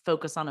who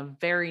focus on a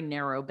very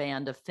narrow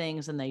band of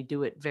things, and they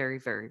do it very,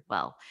 very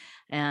well.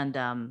 And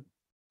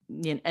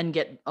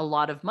get a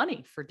lot of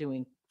money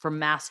for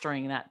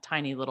mastering that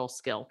tiny little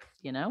skill,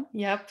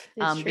 Yep,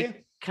 it's true.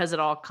 Because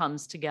it all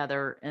comes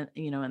together, and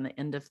in the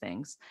end of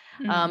things.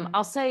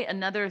 I'll say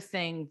another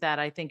thing that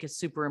I think is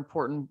super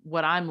important,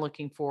 what I'm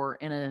looking for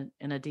in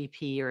a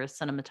DP or a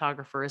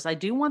cinematographer, is I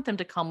do want them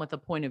to come with a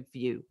point of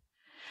view.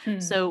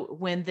 So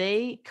when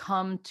they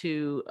come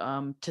to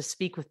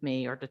speak with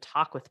me or to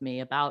talk with me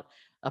about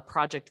a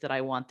project that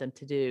I want them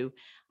to do,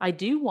 I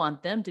do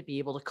want them to be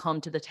able to come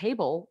to the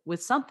table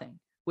with something.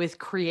 with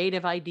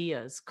creative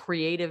ideas,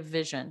 creative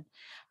vision.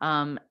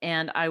 And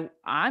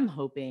I'm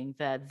hoping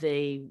that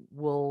we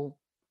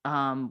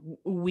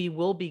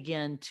will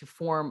begin to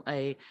form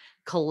a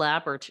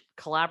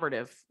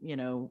collaborative,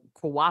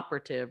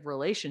 cooperative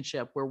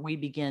relationship where we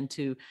begin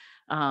to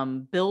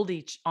build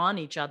on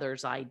each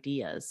other's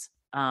ideas.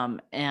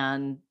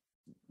 And,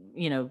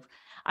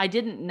 I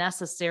didn't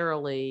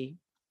necessarily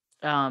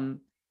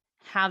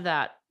have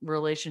that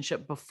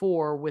relationship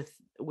before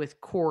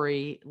with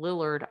Corey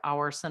Lillard,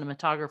 our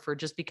cinematographer,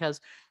 just because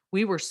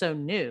we were so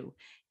new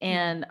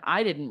and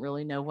I didn't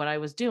really know what I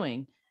was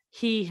doing.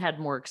 He had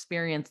more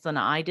experience than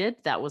I did.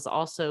 That was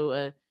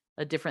also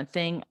a different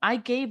thing. I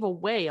gave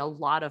away a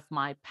lot of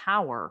my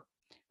power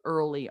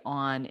early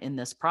on in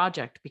this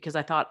project because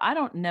I thought, I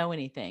don't know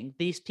anything.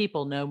 These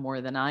people know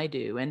more than I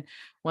do. And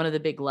one of the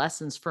big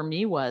lessons for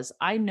me was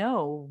I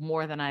know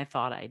more than I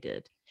thought I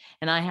did.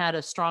 And I had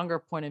a stronger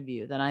point of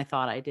view than I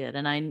thought I did.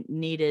 And I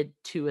needed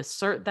to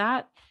assert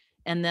that.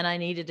 And then I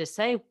needed to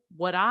say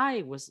what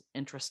I was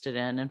interested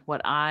in and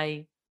what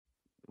I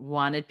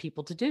wanted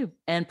people to do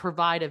and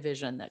provide a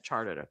vision that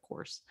charted a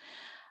course.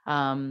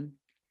 And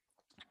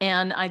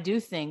I do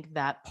think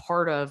that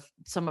part of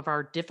some of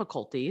our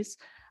difficulties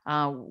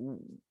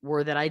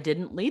were that I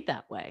didn't lead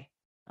that way.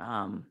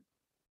 I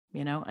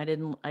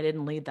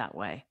didn't lead that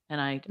way. And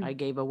I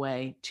gave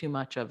away too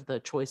much of the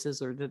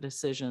choices or the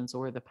decisions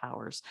or the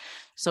powers.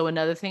 So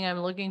another thing I'm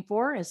looking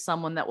for is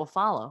someone that will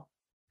follow.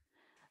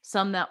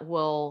 Some that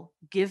will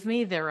give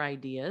me their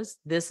ideas.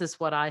 This is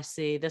what I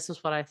see. This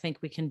is what I think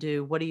we can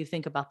do. What do you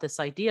think about this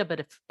idea?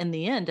 But if in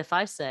the end, if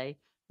I say,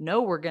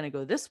 no, we're going to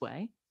go this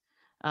way,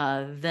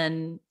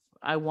 then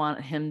I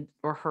want him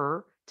or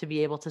her to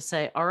be able to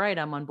say, all right,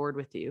 I'm on board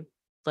with you.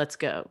 Let's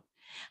go.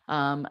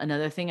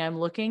 Another thing I'm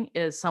looking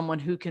is someone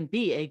who can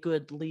be a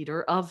good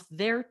leader of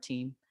their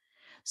team.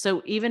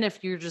 So even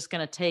if you're just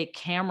going to take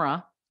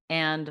camera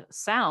and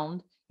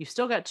sound, you've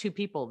still got two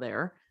people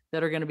there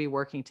that are going to be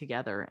working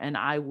together. And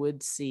I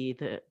would see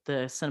the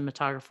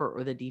cinematographer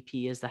or the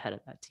DP as the head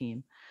of that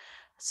team.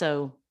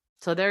 So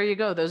there you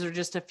go. Those are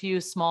just a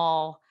few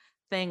small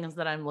things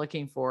that I'm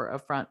looking for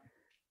up front.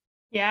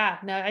 Yeah,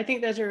 no, I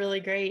think those are really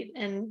great.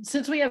 And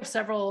since we have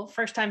several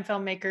first-time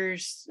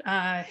filmmakers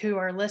who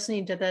are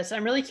listening to this,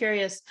 I'm really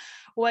curious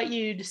what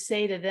you'd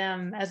say to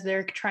them as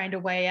they're trying to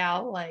weigh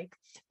out like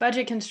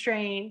budget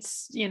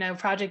constraints,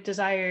 project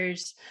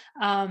desires,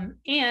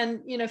 and,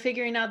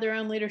 figuring out their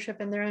own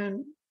leadership and their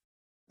own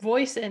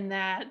voice in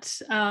that.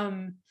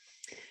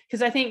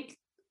 Because I think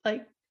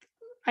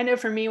I know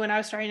for me, when I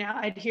was starting out,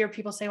 I'd hear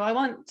people say, well, I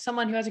want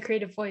someone who has a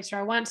creative voice, or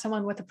I want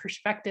someone with a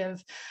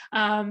perspective.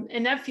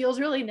 And that feels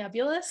really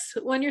nebulous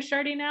when you're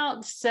starting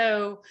out.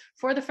 So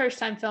for the first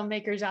time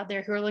filmmakers out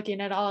there who are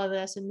looking at all of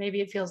this, and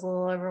maybe it feels a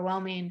little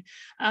overwhelming,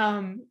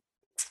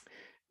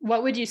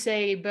 what would you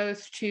say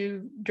both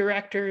to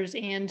directors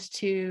and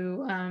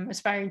to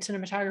aspiring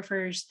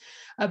cinematographers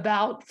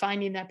about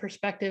finding that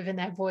perspective and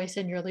that voice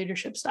in your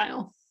leadership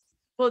style?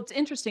 Well, it's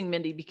interesting,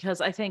 Mindy, because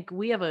I think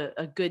we have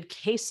a good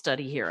case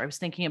study here. I was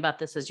thinking about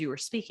this as you were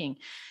speaking.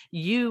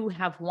 You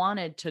have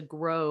wanted to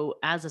grow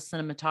as a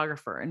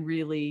cinematographer and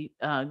really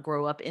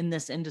grow up in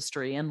this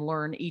industry and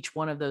learn each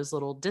one of those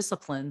little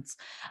disciplines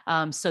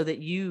so that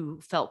you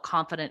felt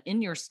confident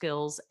in your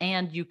skills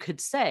and you could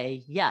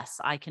say,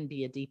 yes, I can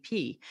be a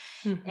DP.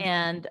 Mm-hmm.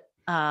 And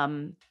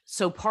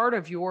so part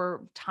of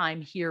your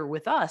time here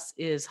with us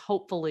is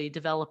hopefully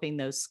developing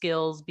those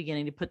skills,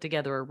 beginning to put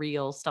together a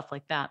reel, stuff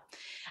like that.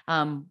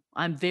 I'm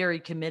very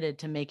committed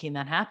to making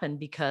that happen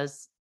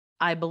because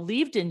I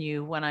believed in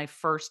you when I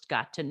first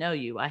got to know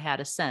you. I had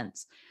a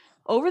sense.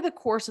 Over the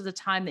course of the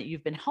time that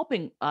you've been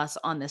helping us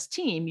on this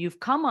team, you've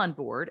come on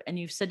board and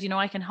you've said,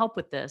 I can help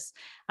with this.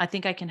 I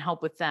think I can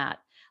help with that.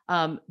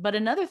 But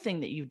another thing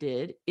that you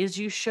did is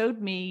you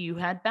showed me you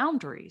had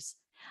boundaries.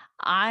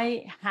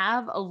 I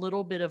have a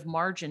little bit of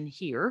margin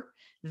here.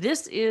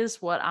 This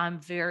is what I'm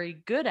very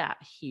good at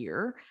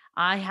here.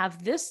 I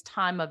have this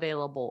time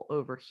available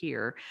over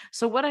here.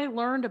 So what I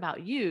learned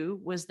about you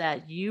was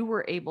that you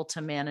were able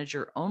to manage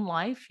your own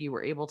life. You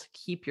were able to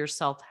keep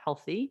yourself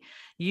healthy.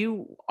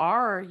 You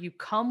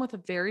come with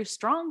a very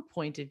strong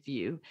point of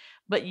view,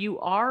 but you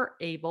are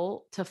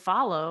able to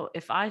follow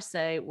if I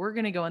say, we're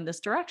going to go in this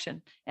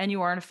direction, and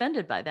you aren't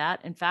offended by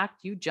that. In fact,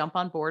 you jump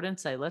on board and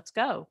say, let's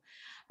go.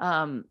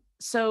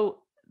 So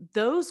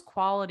those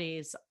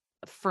qualities,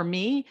 for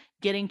me,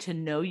 getting to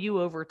know you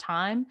over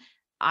time,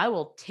 I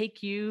will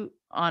take you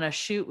on a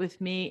shoot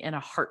with me in a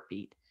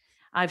heartbeat.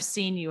 I've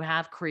seen you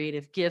have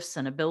creative gifts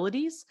and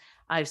abilities.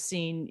 I've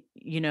seen,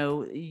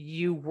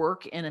 you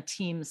work in a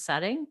team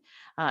setting,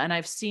 and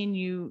I've seen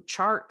you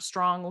chart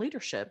strong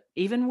leadership,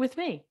 even with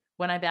me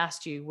when I've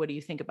asked you, what do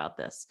you think about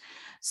this?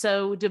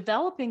 So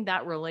developing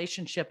that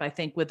relationship, I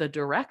think, with a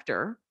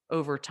director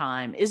over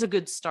time is a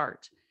good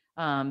start.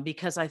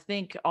 Because I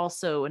think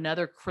also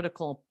another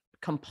critical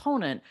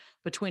component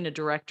between a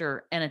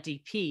director and a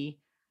DP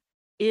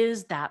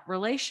is that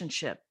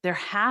relationship. There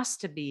has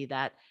to be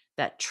that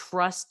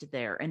trust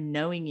there and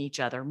knowing each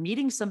other.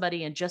 Meeting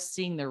somebody and just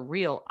seeing their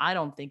reel, I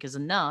don't think is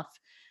enough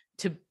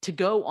to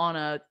go on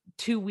a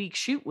 2-week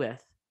shoot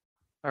with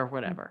or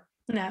whatever.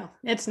 No,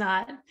 it's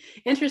not.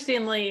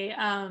 Interestingly,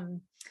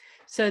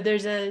 so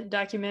there's a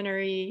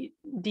documentary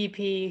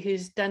DP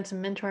who's done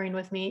some mentoring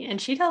with me,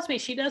 and she tells me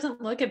she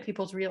doesn't look at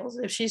people's reels.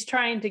 If she's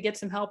trying to get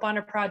some help on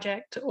a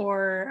project,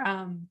 or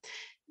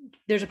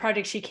there's a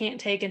project she can't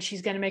take and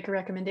she's going to make a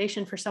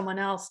recommendation for someone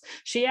else,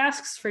 she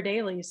asks for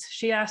dailies.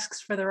 She asks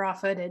for the raw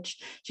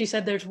footage. She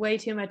said there's way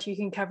too much you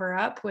can cover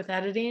up with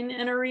editing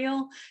in a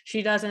reel.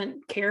 She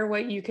doesn't care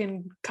what you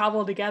can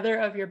cobble together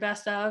of your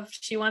best of.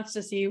 She wants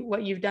to see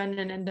what you've done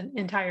in an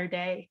entire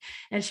day,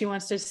 and she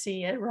wants to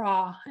see it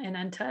raw and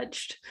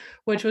untouched,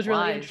 which was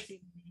really interesting.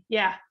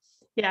 Yeah.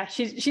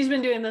 She's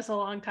been doing this a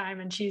long time,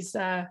 and she's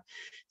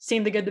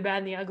seen the good, the bad,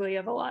 and the ugly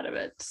of a lot of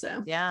it.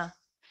 So yeah.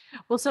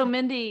 Well, so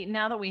Mindy,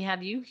 now that we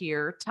have you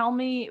here, tell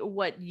me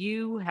what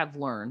you have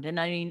learned. And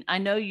I mean, I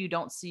know you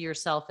don't see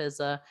yourself as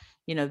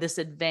this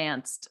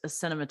advanced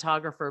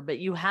cinematographer, but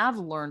you have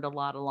learned a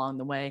lot along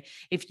the way.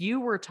 If you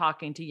were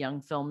talking to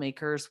young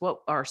filmmakers, what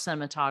are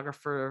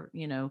cinematographer,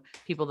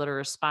 people that are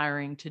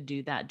aspiring to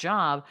do that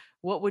job,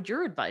 what would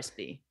your advice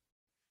be?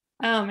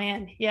 Oh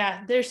man,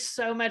 yeah, there's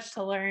so much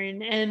to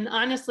learn. And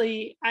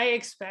honestly, I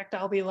expect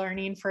I'll be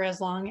learning for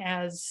as long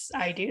as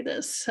I do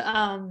this.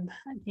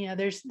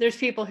 There's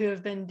people who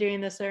have been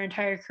doing this their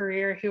entire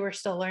career who are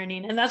still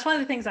learning. And that's one of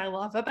the things I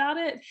love about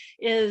it,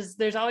 is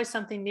there's always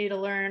something new to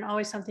learn,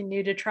 always something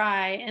new to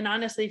try. And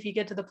honestly, if you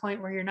get to the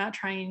point where you're not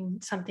trying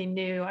something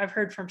new, I've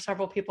heard from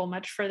several people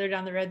much further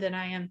down the road than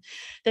I am,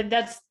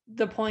 that's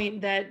the point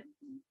that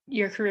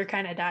your career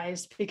kind of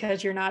dies,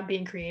 because you're not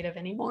being creative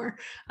anymore.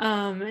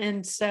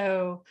 And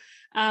so,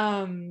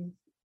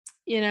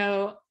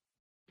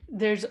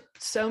 there's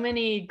so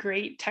many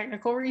great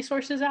technical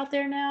resources out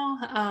there now.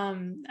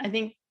 I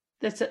think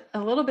that's a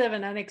little bit of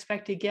an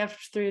unexpected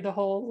gift through the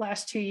whole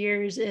last 2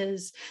 years,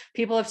 is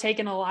people have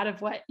taken a lot of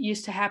what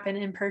used to happen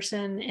in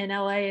person in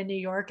LA and New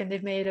York, and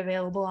they've made it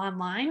available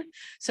online.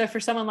 So for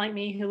someone like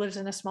me who lives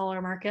in a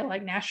smaller market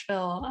like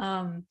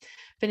Nashville,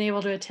 been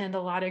able to attend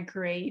a lot of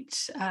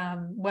great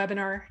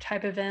webinar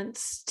type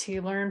events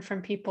to learn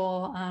from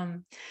people.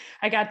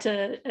 I got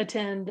to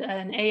attend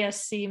an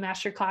ASC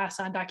masterclass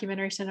on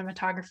documentary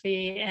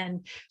cinematography,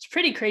 and it's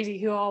pretty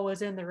crazy who all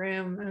was in the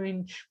room. I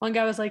mean, one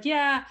guy was like,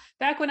 yeah,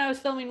 back when I was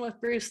filming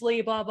with Bruce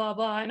Lee, blah, blah,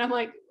 blah. And I'm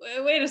like,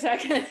 wait a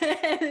second.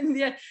 And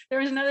yeah, there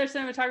was another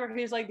cinematographer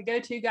who's like the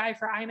go-to guy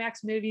for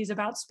IMAX movies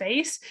about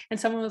space. And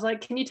someone was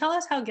like, can you tell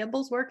us how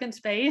gimbals work in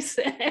space?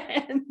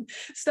 And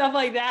stuff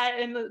like that.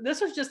 And this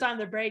was just on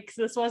the breaks.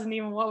 This wasn't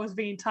even what was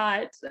being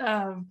taught.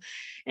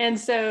 And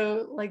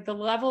so like the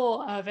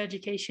level of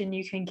education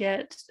you can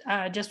get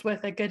just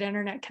with a good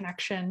internet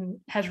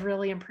connection has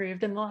really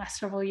improved in the last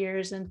several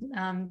years.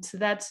 And so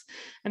that's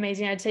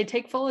amazing. I'd say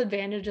take full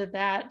advantage of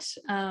that.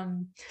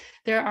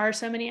 There are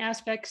so many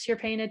aspects you're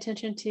paying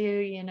attention to,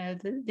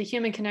 the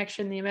human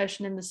connection, the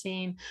emotion in the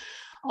scene,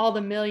 all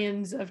the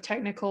millions of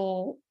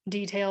technical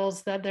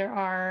details that there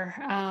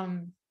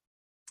are,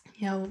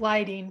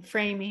 lighting,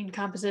 framing,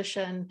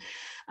 composition,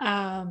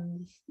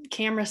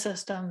 camera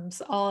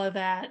systems, all of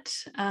that.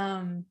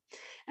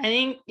 I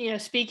think,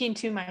 speaking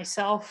to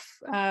myself,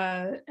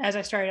 as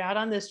I started out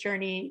on this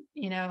journey,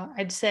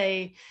 I'd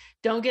say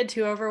don't get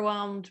too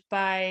overwhelmed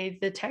by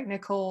the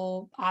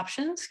technical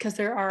options, because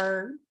there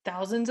are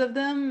thousands of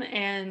them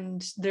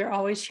and they're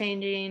always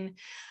changing.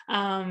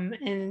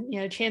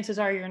 And chances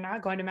are you're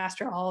not going to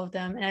master all of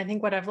them. And I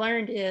think what I've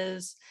learned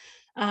is,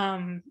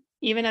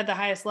 even at the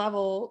highest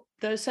level,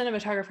 those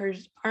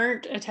cinematographers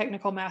aren't a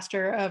technical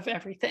master of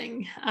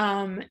everything,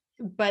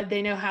 but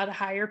they know how to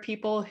hire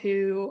people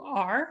who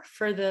are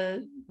for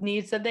the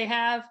needs that they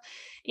have,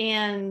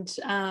 and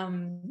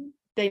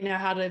they know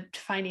how to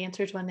find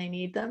answers when they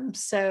need them.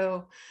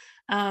 So,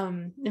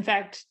 in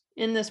fact,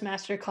 in this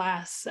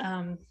masterclass,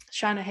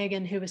 Shauna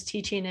Hagan, who was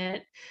teaching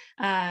it,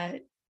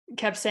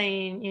 kept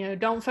saying,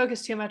 don't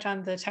focus too much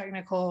on the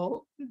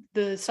technical.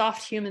 The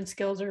soft human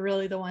skills are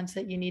really the ones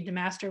that you need to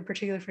master,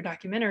 particularly for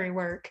documentary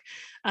work.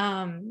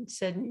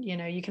 Said,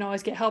 you can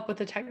always get help with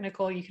the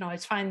technical, you can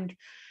always find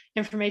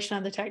information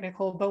on the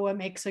technical, but what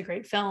makes a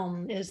great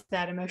film is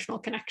that emotional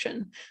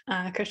connection,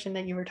 Christian,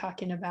 that you were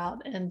talking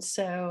about. And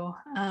so,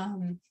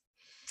 and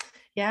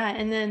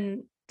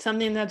then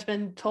something that's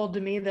been told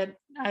to me that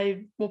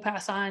I will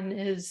pass on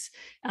is,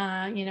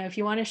 if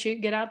you want to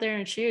shoot, get out there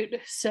and shoot.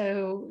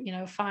 So,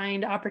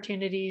 find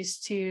opportunities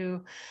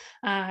to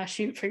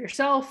shoot for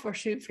yourself or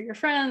shoot for your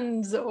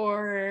friends,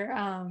 or,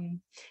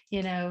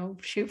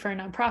 shoot for a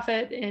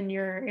nonprofit in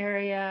your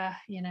area,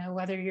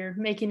 whether you're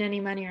making any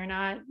money or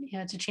not,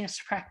 it's a chance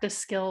to practice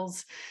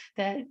skills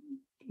that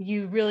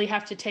you really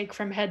have to take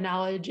from head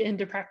knowledge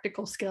into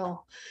practical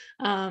skill.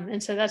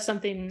 And so that's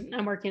something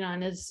I'm working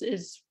on,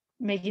 is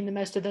making the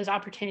most of those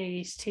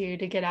opportunities to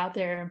get out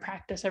there and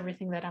practice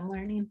everything that I'm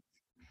learning.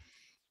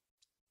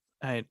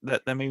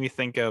 That made me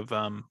think of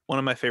one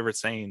of my favorite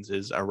sayings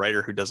is, a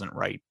writer who doesn't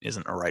write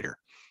isn't a writer.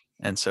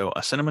 And so a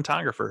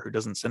cinematographer who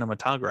doesn't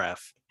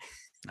cinematograph,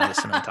 not a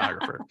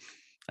cinematographer.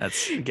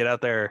 That's get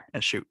out there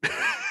and shoot.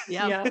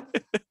 Yeah.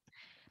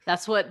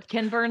 That's what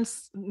Ken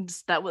Burns,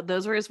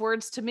 those were his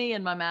words to me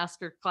in my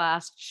master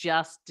class.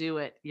 Just do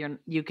it.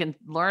 You can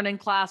learn in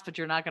class, but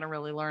you're not going to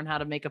really learn how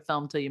to make a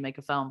film till you make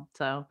a film.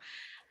 So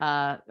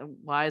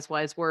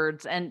wise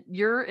words. And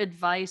your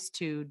advice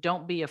to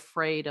don't be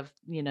afraid of,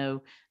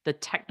 the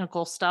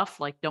technical stuff,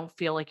 like don't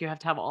feel like you have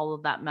to have all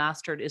of that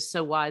mastered, is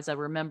so wise. I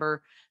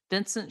remember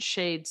Vincent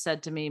Shade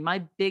said to me, my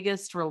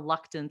biggest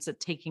reluctance at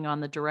taking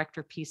on the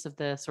director piece of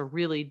this, or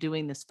really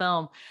doing this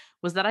film,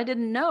 was that I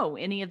didn't know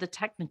any of the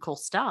technical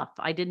stuff.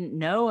 I didn't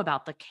know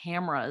about the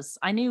cameras.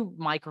 I knew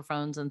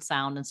microphones and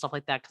sound and stuff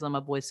like that because I'm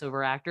a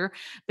voiceover actor.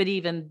 But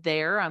even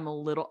there, I'm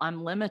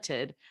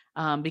limited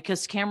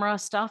because camera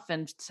stuff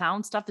and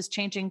sound stuff is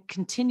changing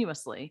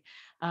continuously.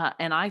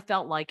 And I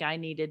felt like I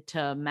needed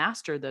to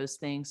master those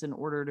things in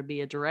order to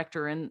be a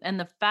director. And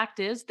the fact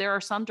is, there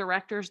are some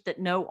directors that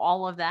know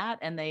all of that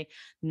and they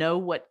know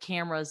what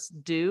cameras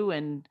do,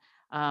 and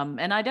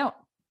I don't.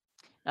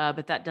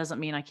 But that doesn't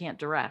mean I can't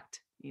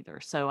direct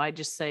either. So I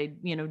just say,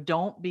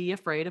 don't be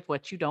afraid of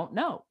what you don't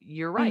know.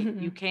 You're right.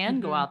 You can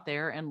go out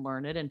there and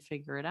learn it and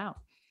figure it out.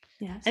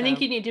 Yeah, I think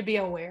you need to be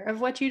aware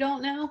of what you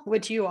don't know,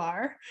 which you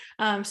are,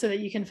 so that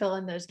you can fill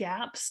in those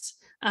gaps.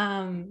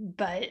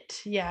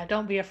 But yeah,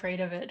 don't be afraid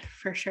of it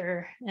for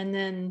sure. And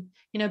then,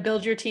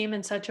 build your team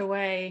in such a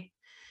way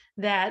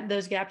that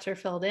those gaps are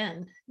filled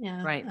in.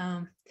 Right.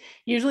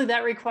 Usually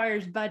that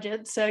requires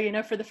budget.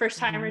 So, for the first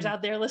timers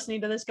out there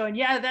listening to this going,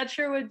 yeah, that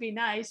sure would be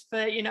nice,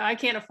 but I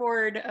can't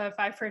afford a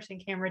 5-person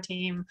camera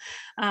team.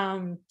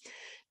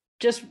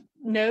 Just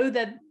know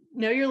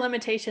your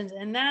limitations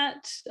in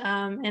that,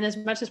 and as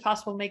much as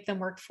possible make them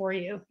work for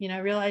you.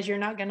 Realize you're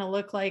not going to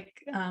look like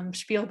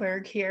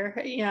Spielberg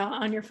here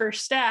on your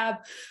first stab,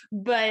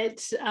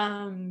 but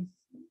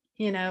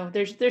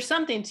there's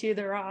something to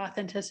the raw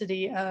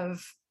authenticity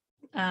of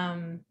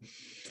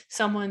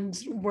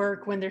someone's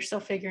work when they're still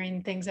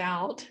figuring things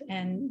out,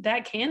 and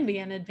that can be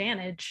an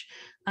advantage.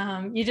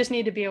 You just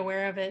need to be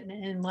aware of it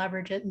and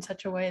leverage it in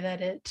such a way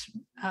that it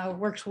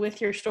works with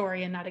your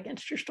story and not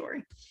against your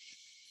story.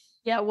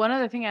 Yeah. One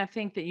other thing I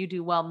think that you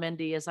do well,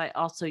 Mindy, is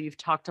you've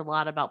talked a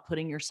lot about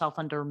putting yourself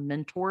under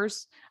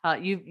mentors.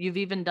 You've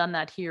even done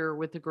that here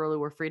with The Girl Who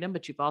Wore Freedom,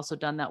 but you've also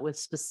done that with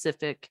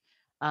specific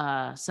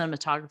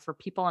cinematographer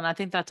people. And I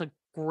think that's a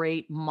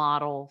great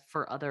model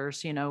for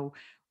others,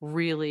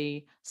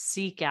 really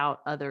seek out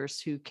others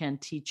who can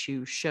teach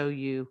you, show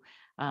you.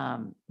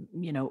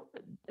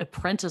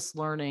 Apprentice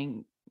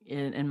learning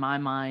in my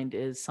mind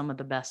is some of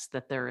the best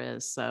that there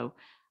is. So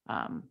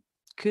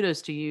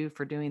kudos to you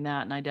for doing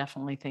that. And I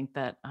definitely think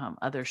that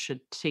others should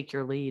take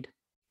your lead.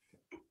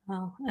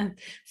 Well,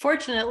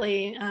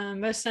 fortunately,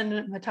 most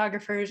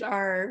cinematographers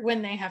are,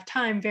 when they have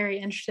time, very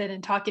interested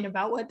in talking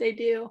about what they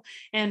do.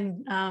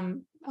 And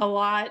a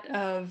lot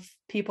of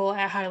people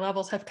at high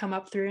levels have come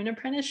up through an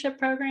apprenticeship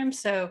program.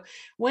 So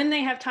when they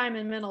have time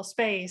and mental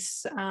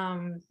space,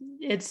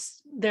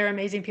 they're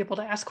amazing people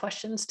to ask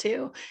questions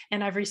to.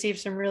 And I've received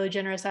some really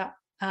generous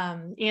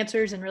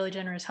answers and really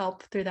generous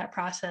help through that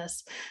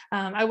process.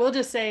 I will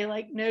just say,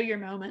 know your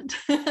moment,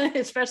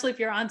 especially if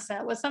you're on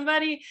set with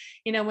somebody,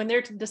 when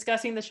they're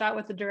discussing the shot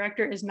with the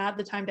director is not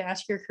the time to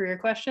ask your career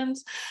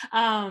questions.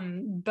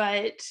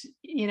 But,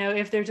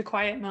 if there's a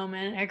quiet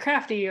moment at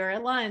Crafty or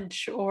at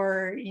lunch,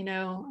 or,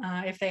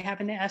 if they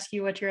happen to ask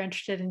you what you're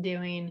interested in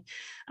doing,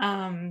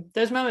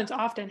 those moments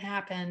often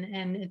happen.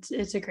 And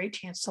it's a great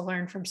chance to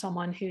learn from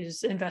someone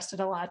who's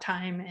invested a lot of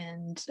time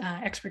and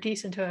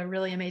expertise into a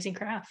really amazing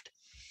craft.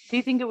 Do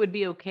you think it would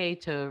be okay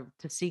to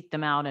seek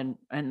them out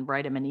and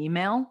write them an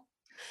email?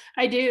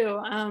 I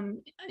do.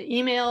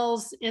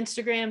 Emails,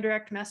 Instagram,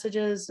 direct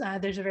messages.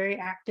 There's a very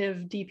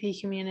active DP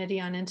community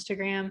on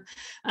Instagram.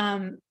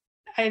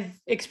 I've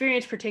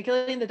experienced,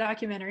 particularly in the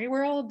documentary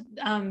world,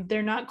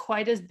 they're not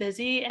quite as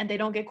busy and they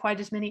don't get quite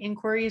as many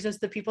inquiries as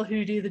the people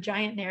who do the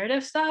giant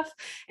narrative stuff.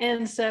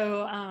 And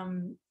so,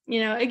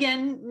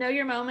 again, know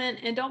your moment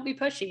and don't be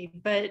pushy.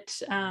 But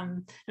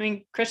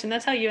Christian,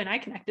 that's how you and I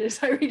connected.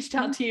 So I reached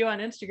out to you on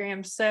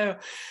Instagram. So,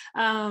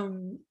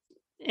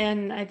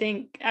 and I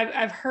think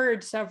I've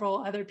heard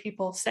several other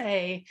people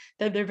say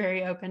that they're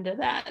very open to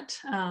that.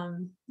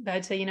 But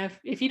I'd say,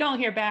 if you don't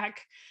hear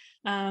back,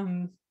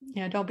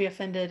 don't be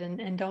offended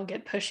and don't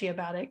get pushy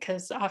about it,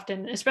 because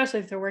often, especially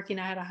if they're working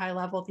at a high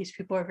level, these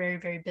people are very,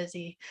 very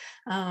busy.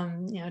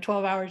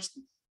 12-hour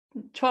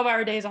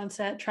days on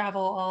set,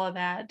 travel, all of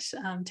that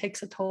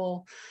takes a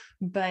toll.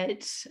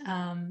 But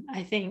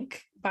I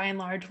think by and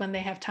large, when they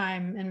have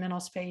time and mental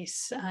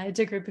space, it's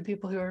a group of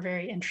people who are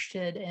very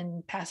interested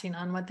in passing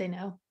on what they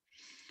know.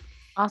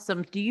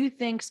 Awesome. Do you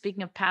think,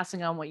 speaking of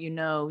passing on what you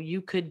know,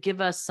 you could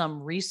give us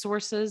some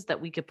resources that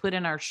we could put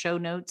in our show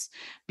notes,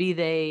 be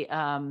they,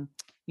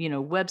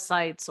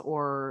 websites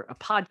or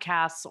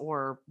podcasts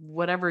or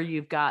whatever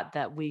you've got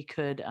that we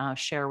could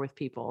share with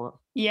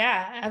people?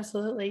 Yeah,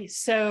 absolutely.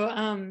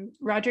 So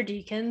Roger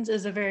Deakins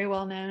is a very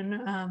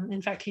well-known,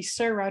 in fact, he's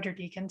Sir Roger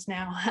Deakins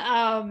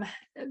now,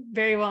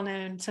 very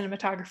well-known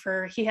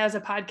cinematographer. He has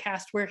a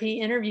podcast where he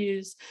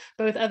interviews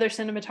both other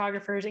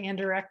cinematographers and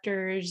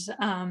directors.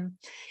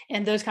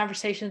 And those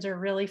conversations are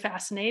really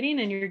fascinating.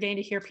 And you're getting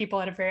to hear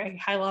people at a very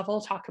high level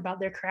talk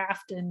about their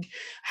craft and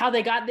how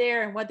they got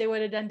there and what they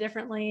would have done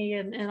differently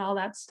and all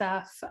that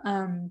stuff.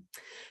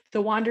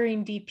 The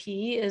Wandering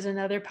DP is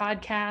another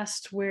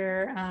podcast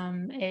where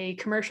a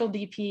commercial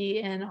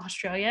DP in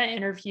Australia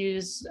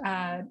interviews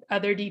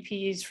other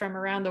DPs from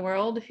around the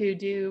world who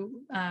do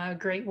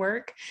great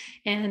work.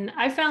 And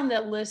I found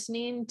that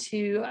listening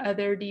to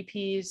other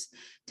DPs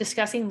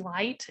discussing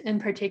light in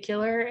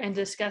particular and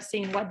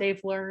discussing what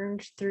they've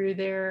learned through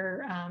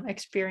their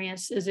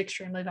experience is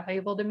extremely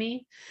valuable to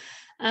me.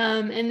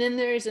 And then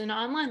there's an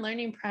online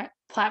learning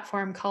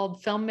platform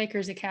called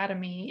Filmmakers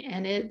Academy,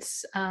 and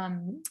it's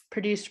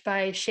produced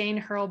by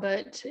Shane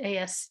Hurlbut,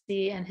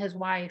 ASC, and his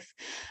wife.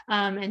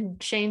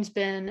 And Shane's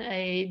been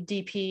a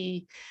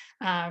DP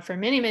for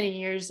many, many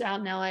years out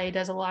in LA,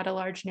 does a lot of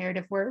large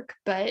narrative work,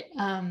 but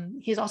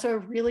he's also a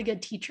really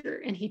good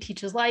teacher, and he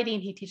teaches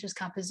lighting, he teaches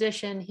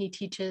composition, he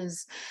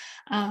teaches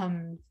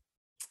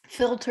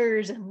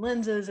filters and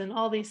lenses and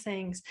all these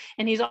things.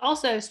 And he's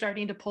also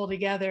starting to pull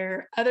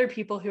together other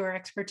people who are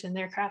experts in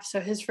their craft. So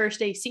his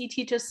first AC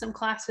teaches some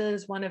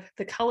classes. One of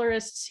the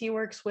colorists he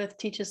works with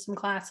teaches some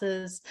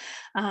classes.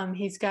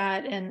 He's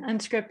got an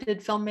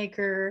unscripted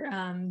filmmaker,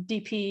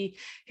 DP,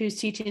 who's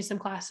teaching some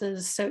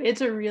classes. So it's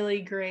a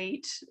really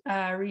great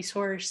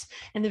resource.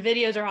 And the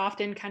videos are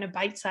often kind of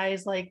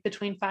bite-sized, like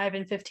between 5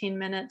 and 15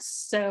 minutes.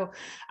 So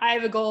I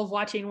have a goal of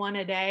watching one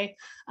a day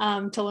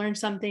to learn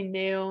something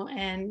new.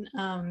 And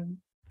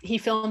he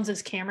films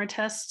his camera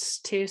tests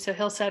too. So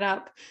he'll set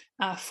up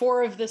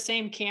 4 of the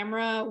same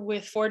camera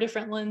with 4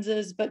 different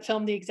lenses, but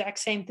film the exact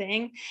same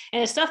thing.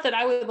 And it's stuff that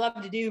I would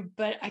love to do,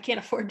 but I can't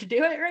afford to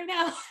do it right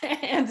now.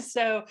 And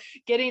so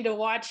getting to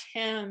watch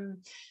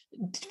him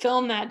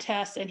film that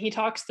test, and he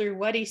talks through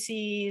what he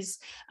sees,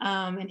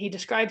 and he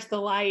describes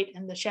the light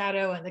and the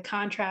shadow and the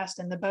contrast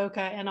and the bokeh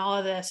and all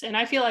of this. And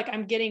I feel like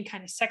I'm getting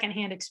kind of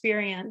secondhand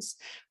experience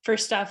for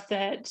stuff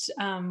that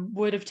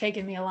would have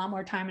taken me a lot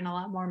more time and a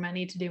lot more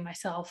money to do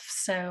myself.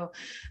 So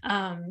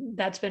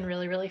that's been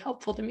really, really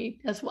helpful to me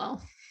as well.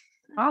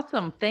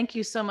 Awesome. Thank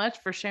you so much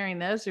for sharing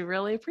those. We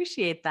really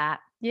appreciate that.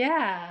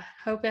 Yeah.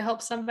 Hope it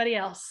helps somebody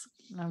else.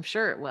 I'm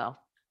sure it will.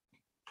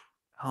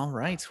 All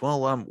right.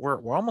 Well,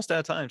 we're almost out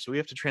of time, so we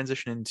have to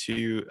transition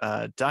into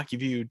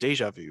DocuView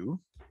Deja Vu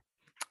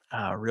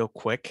real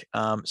quick.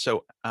 I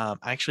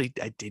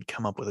did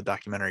come up with a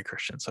documentary,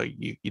 Christian, so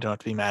you don't have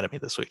to be mad at me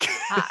this week.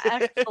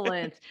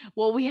 Excellent.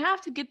 Well, we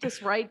have to get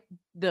this right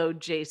though,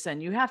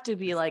 Jason. You have to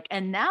be like,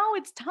 and now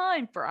it's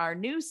time for our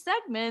new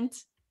segment,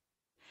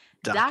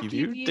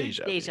 DocuView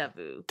Deja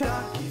Vu.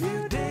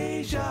 DocuView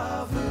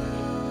Deja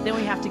Vu. Then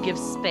we have to give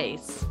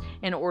space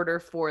in order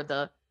for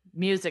the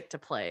music to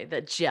play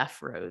that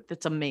Jeff wrote.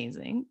 That's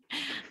amazing.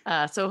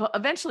 So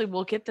eventually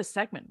we'll get this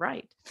segment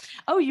right.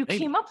 Oh, you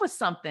came up with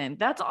something.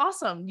 That's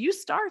awesome. You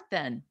start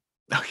then.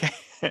 Okay.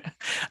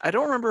 I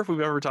don't remember if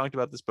we've ever talked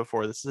about this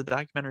before. This is a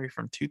documentary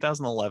from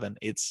 2011.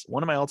 It's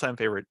one of my all-time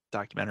favorite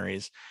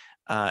documentaries.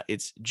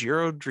 It's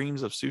Jiro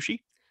Dreams of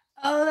Sushi.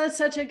 Oh, that's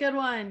such a good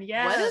one.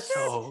 Yeah. What is it?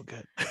 So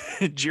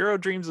good. Jiro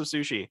Dreams of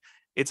Sushi.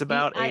 It's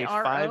about a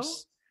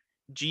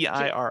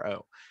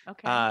GIRO.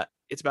 Okay.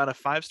 It's about a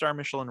 5-star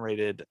Michelin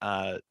rated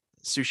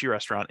sushi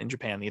restaurant in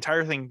Japan. The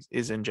entire thing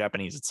is in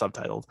Japanese. It's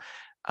subtitled.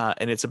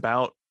 And it's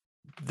about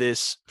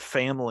this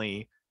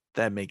family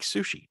that makes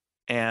sushi.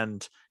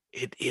 And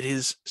it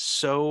is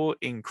so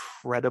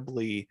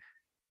incredibly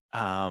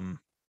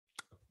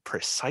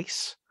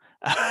precise.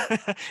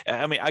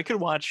 I mean, I could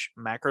watch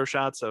macro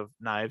shots of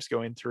knives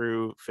going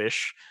through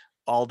fish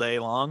all day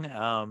long.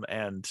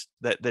 And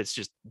that's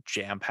just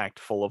jam-packed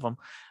full of them.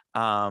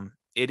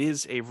 It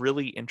is a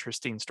really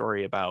interesting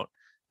story about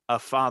a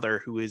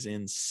father who is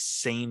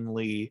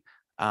insanely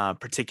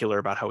particular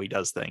about how he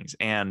does things,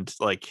 and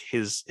like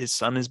his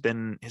son has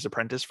been his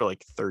apprentice for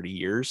like 30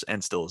 years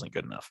and still isn't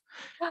good enough.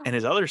 Wow. And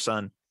his other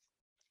son,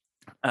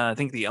 I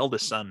think the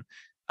eldest son,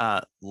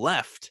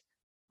 left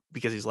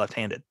because he's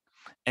left-handed,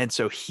 and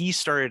so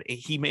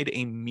he made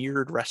a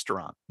mirrored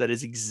restaurant that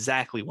is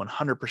exactly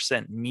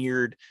 100%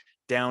 mirrored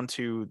down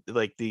to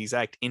like the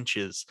exact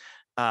inches,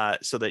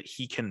 so that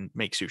he can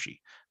make sushi,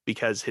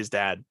 because his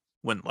dad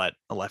wouldn't let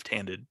a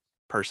left-handed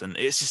person.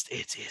 It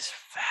is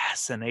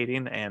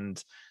fascinating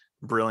and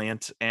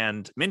brilliant.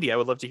 And Mindy, I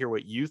would love to hear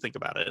what you think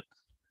about it,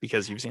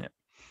 because you've seen it.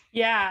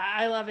 Yeah,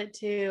 I love it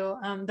too.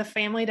 The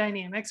family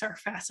dynamics are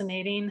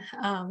fascinating.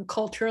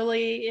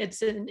 Culturally,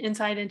 it's an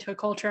insight into a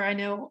culture I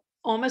know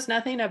almost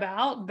nothing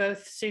about,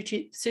 both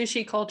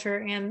sushi culture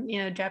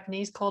and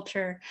Japanese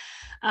culture.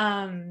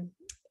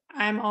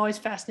 I'm always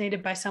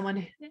fascinated by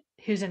someone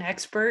who's an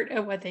expert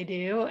at what they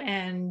do.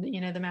 And,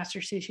 the master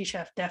sushi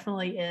chef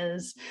definitely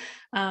is.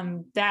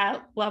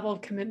 That level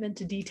of commitment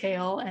to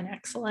detail and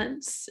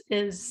excellence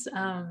is,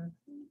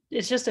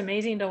 it's just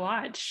amazing to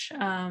watch.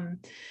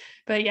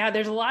 But yeah,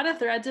 there's a lot of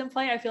threads in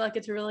play. I feel like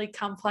it's a really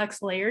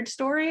complex, layered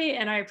story,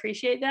 and I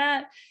appreciate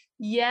that.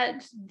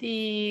 Yet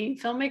the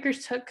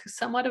filmmakers took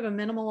somewhat of a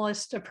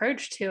minimalist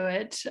approach to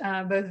it,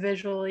 both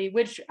visually,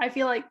 which I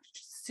feel like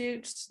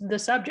suits the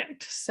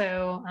subject.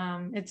 So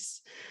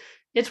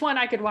it's one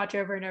I could watch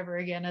over and over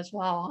again as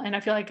well. And I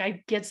feel like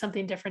I get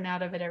something different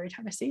out of it every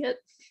time I see it.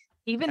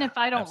 Even Yeah, if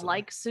I don't absolutely.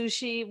 like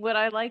sushi, would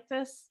I like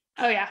this?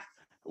 Oh yeah.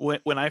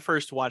 When I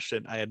first watched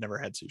it, I had never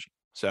had sushi.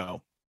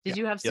 So Did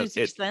you have yeah,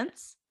 sushi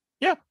since?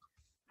 Yeah.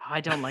 Oh,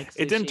 I don't like sushi.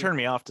 It didn't turn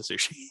me off to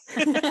sushi.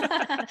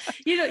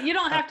 You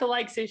don't have to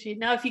like sushi.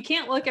 Now, if you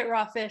can't look at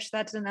raw fish,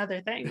 that's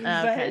another thing.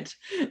 Okay. But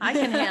I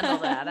can handle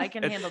that. I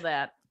can handle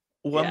that.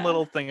 One Yeah.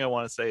 little thing I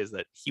want to say is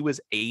that he was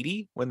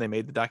 80 when they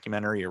made the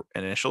documentary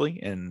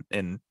initially in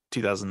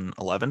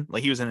 2011.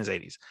 Like, he was in his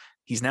 80s.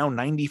 He's now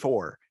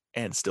 94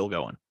 and still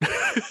going.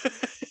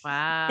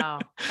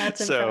 Wow.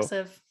 That's So,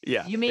 impressive.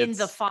 Yeah. You mean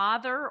the it's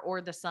father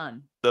or the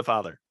son? the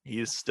father?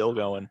 He's still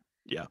going.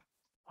 Yeah.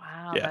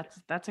 Wow, Yeah.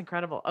 that's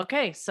incredible.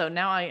 Okay, so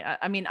now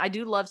I mean I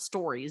do love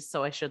stories,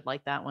 so I should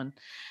like that one.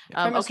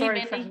 From a Okay, story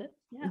Mandy, friend.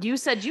 Yeah. you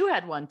said you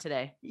had one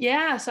today.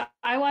 Yeah, so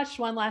I watched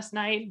one last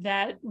night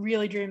that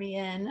really drew me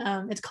in.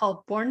 It's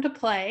called Born to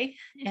Play,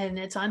 and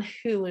it's on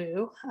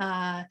Hulu.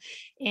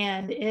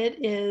 And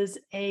it is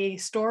a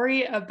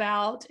story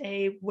about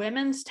a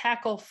women's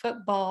tackle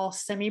football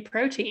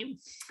semi-pro team.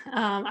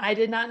 I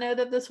did not know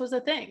that this was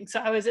a thing. So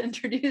I was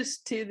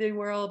introduced to the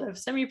world of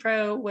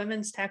semi-pro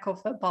women's tackle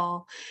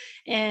football.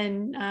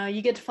 And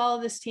you get to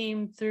follow this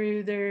team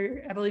through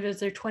their, I believe it was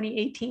their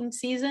 2018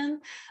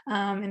 season.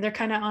 And they're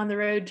kind of on the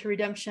road to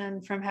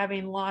redemption from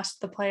having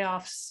lost the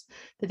playoffs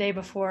the day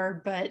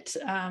before, but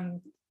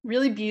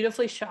really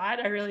beautifully shot.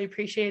 I really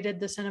appreciated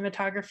the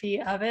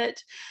cinematography of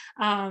it.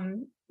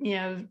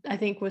 I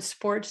think with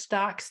sports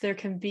docs, there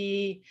can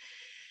be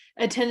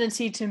a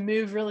tendency to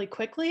move really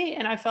quickly.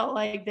 And I felt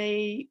like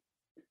they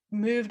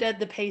moved at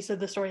the pace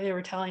of the story they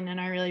were telling, and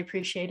I really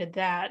appreciated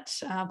that.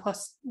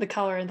 Plus the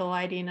color and the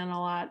lighting and a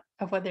lot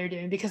of what they're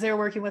doing, because they're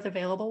working with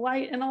available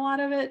light in a lot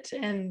of it,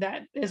 and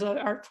that is an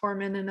art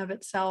form in and of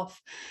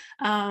itself.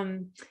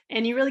 And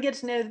you really get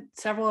to know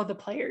several of the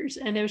players,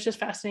 and it was just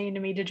fascinating to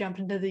me to jump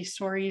into these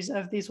stories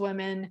of these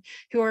women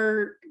who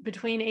are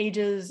between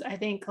ages, I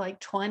think,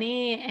 like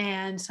 20,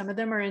 and some of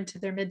them are into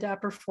their mid to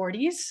upper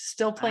 40s,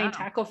 still playing Wow.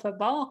 tackle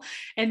football.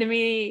 And to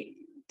me,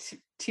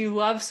 to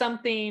love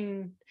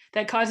something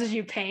that causes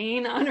you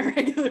pain on a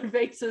regular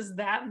basis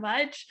that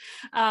much,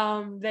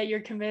 that you're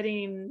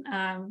committing,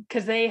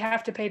 because they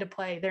have to pay to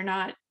play. They're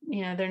not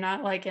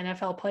like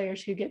NFL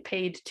players who get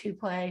paid to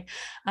play.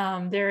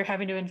 They're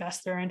having to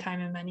invest their own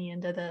time and money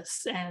into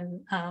this,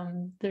 and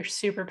they're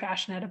super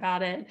passionate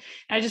about it. And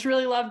I just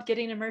really loved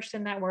getting immersed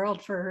in that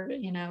world for,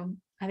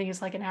 I think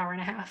it's like an hour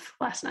and a half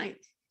last night.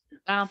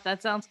 Wow,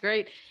 that sounds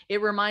great.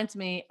 It reminds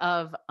me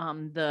of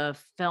the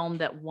film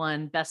that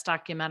won Best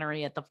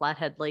Documentary at the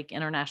Flathead Lake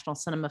International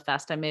Cinema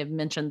Fest. I may have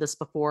mentioned this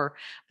before,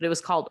 but it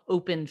was called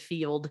Open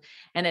Field,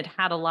 and it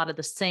had a lot of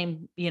the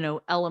same,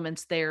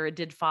 elements there. It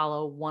did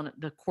follow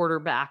the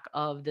quarterback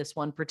of this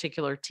one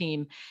particular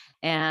team,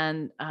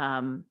 and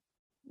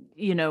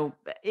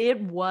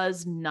it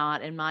was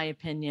not, in my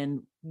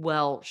opinion,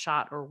 well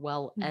shot or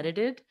well Mhm.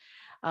 edited.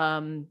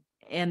 And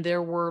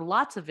there were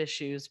lots of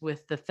issues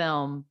with the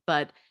film,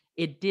 but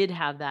it did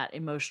have that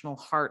emotional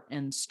heart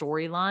and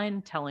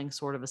storyline, telling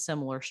sort of a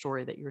similar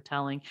story that you're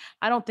telling.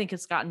 I don't think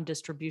it's gotten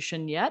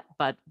distribution yet,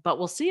 but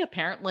we'll see.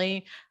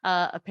 Apparently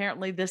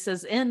this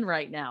is in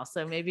right now,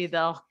 so maybe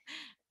they'll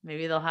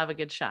have a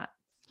good shot.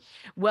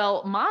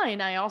 Well,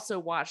 mine, I also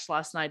watched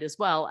last night as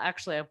well.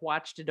 Actually, I've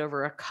watched it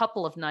over a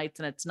couple of nights,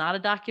 and it's not a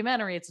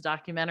documentary, it's a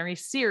documentary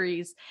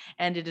series.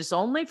 And it is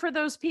only for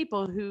those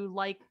people who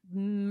like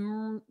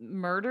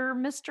murder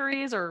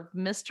mysteries or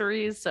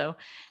mysteries. So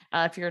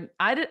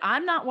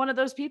I'm not one of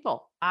those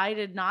people. I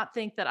did not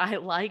think that I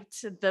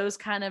liked those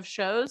kind of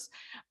shows,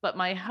 but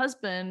my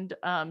husband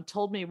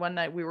told me one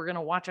night we were going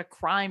to watch a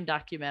crime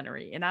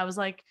documentary. And I was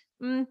like,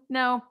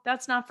 no,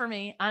 that's not for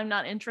me. I'm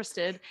not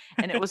interested.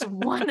 And it was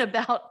one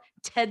about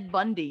Ted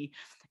Bundy.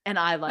 And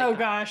I like, Oh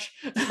gosh.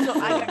 so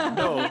I got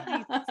No.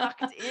 really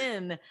sucked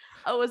in.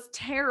 Oh, it was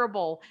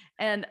terrible.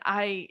 And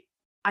I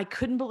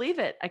couldn't believe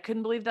it. I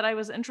couldn't believe that I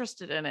was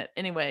interested in it.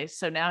 Anyway,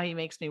 so now he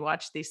makes me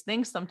watch these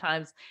things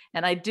sometimes,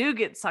 and I do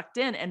get sucked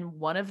in. And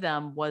one of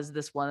them was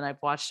this one that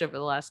I've watched over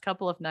the last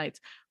couple of nights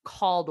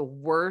called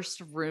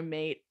Worst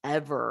Roommate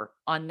Ever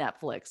on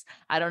Netflix.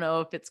 I don't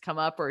know if it's come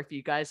up or if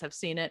you guys have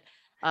seen it.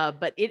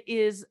 But it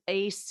is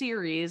a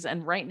series,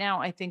 and right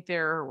now I think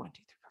there are 1, 2,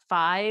 3, 4,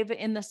 5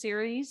 in the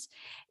series,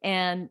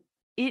 and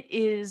it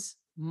is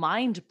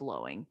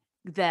mind-blowing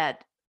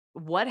that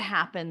what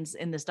happens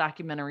in this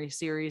documentary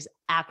series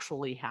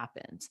actually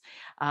happens.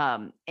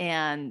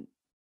 And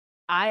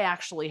I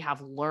actually have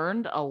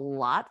learned a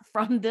lot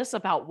from this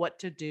about what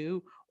to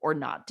do or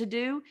not to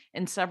do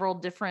in several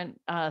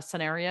different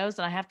scenarios.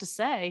 And I have to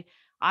say,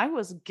 I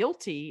was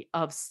guilty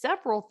of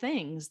several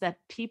things that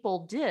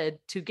people did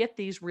to get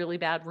these really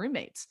bad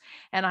roommates.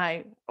 And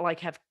I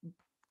have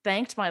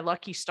thanked my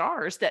lucky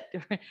stars, that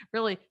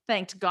really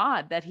thanked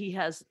God that he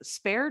has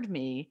spared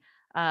me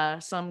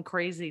some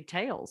crazy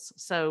tales.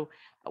 So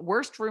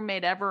Worst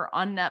Roommate Ever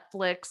on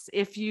Netflix.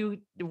 If you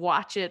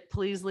watch it,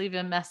 please leave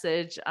a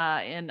message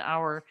in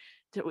our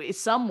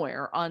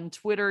somewhere on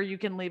Twitter. You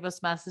can leave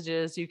us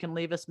messages. You can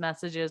leave us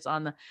messages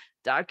on the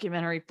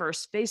Documentary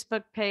First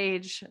Facebook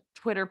page,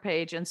 Twitter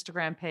page,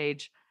 Instagram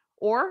page,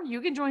 or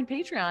you can join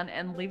Patreon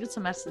and leave us a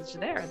message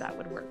there. That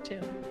would work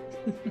too.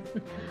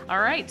 All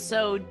right.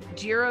 So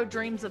Jiro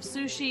Dreams of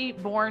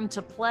Sushi, Born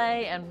to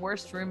Play, and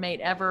Worst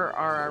Roommate Ever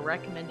are our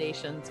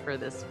recommendations for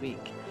this week.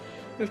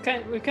 We've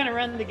kind of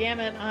run the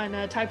gamut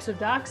on types of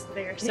docs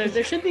there. So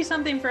there should be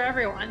something for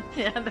everyone.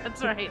 Yeah,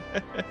 that's right.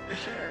 For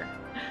sure.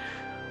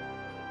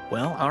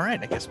 Well, all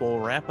right. I guess we'll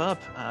wrap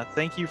up.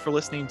 Thank you for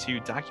listening to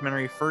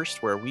Documentary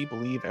First, where we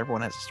believe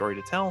everyone has a story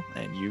to tell,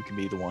 and you can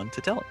be the one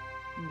to tell it.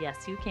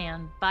 Yes, you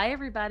can. Bye,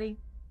 everybody.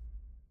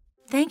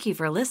 Thank you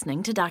for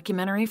listening to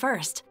Documentary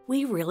First.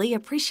 We really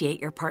appreciate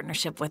your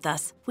partnership with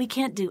us. We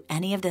can't do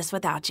any of this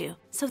without you.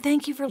 So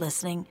thank you for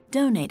listening,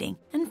 donating,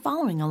 and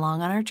following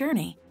along on our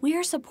journey. We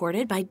are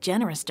supported by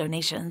generous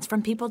donations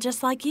from people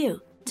just like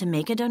you. To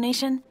make a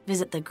donation,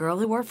 visit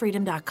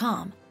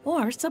thegirlwhoworefreedom.com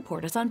or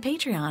support us on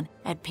Patreon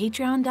at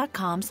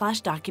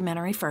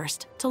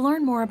patreon.com/documentaryfirst. To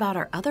learn more about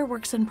our other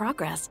works in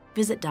progress,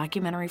 visit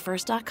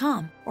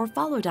documentaryfirst.com or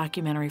follow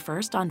Documentary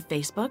First on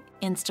Facebook,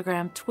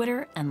 Instagram,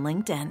 Twitter, and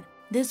LinkedIn.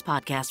 This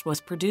podcast was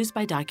produced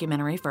by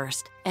Documentary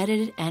First,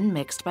 edited and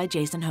mixed by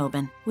Jason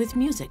Hoban, with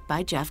music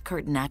by Jeff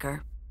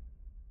Kurtenacker.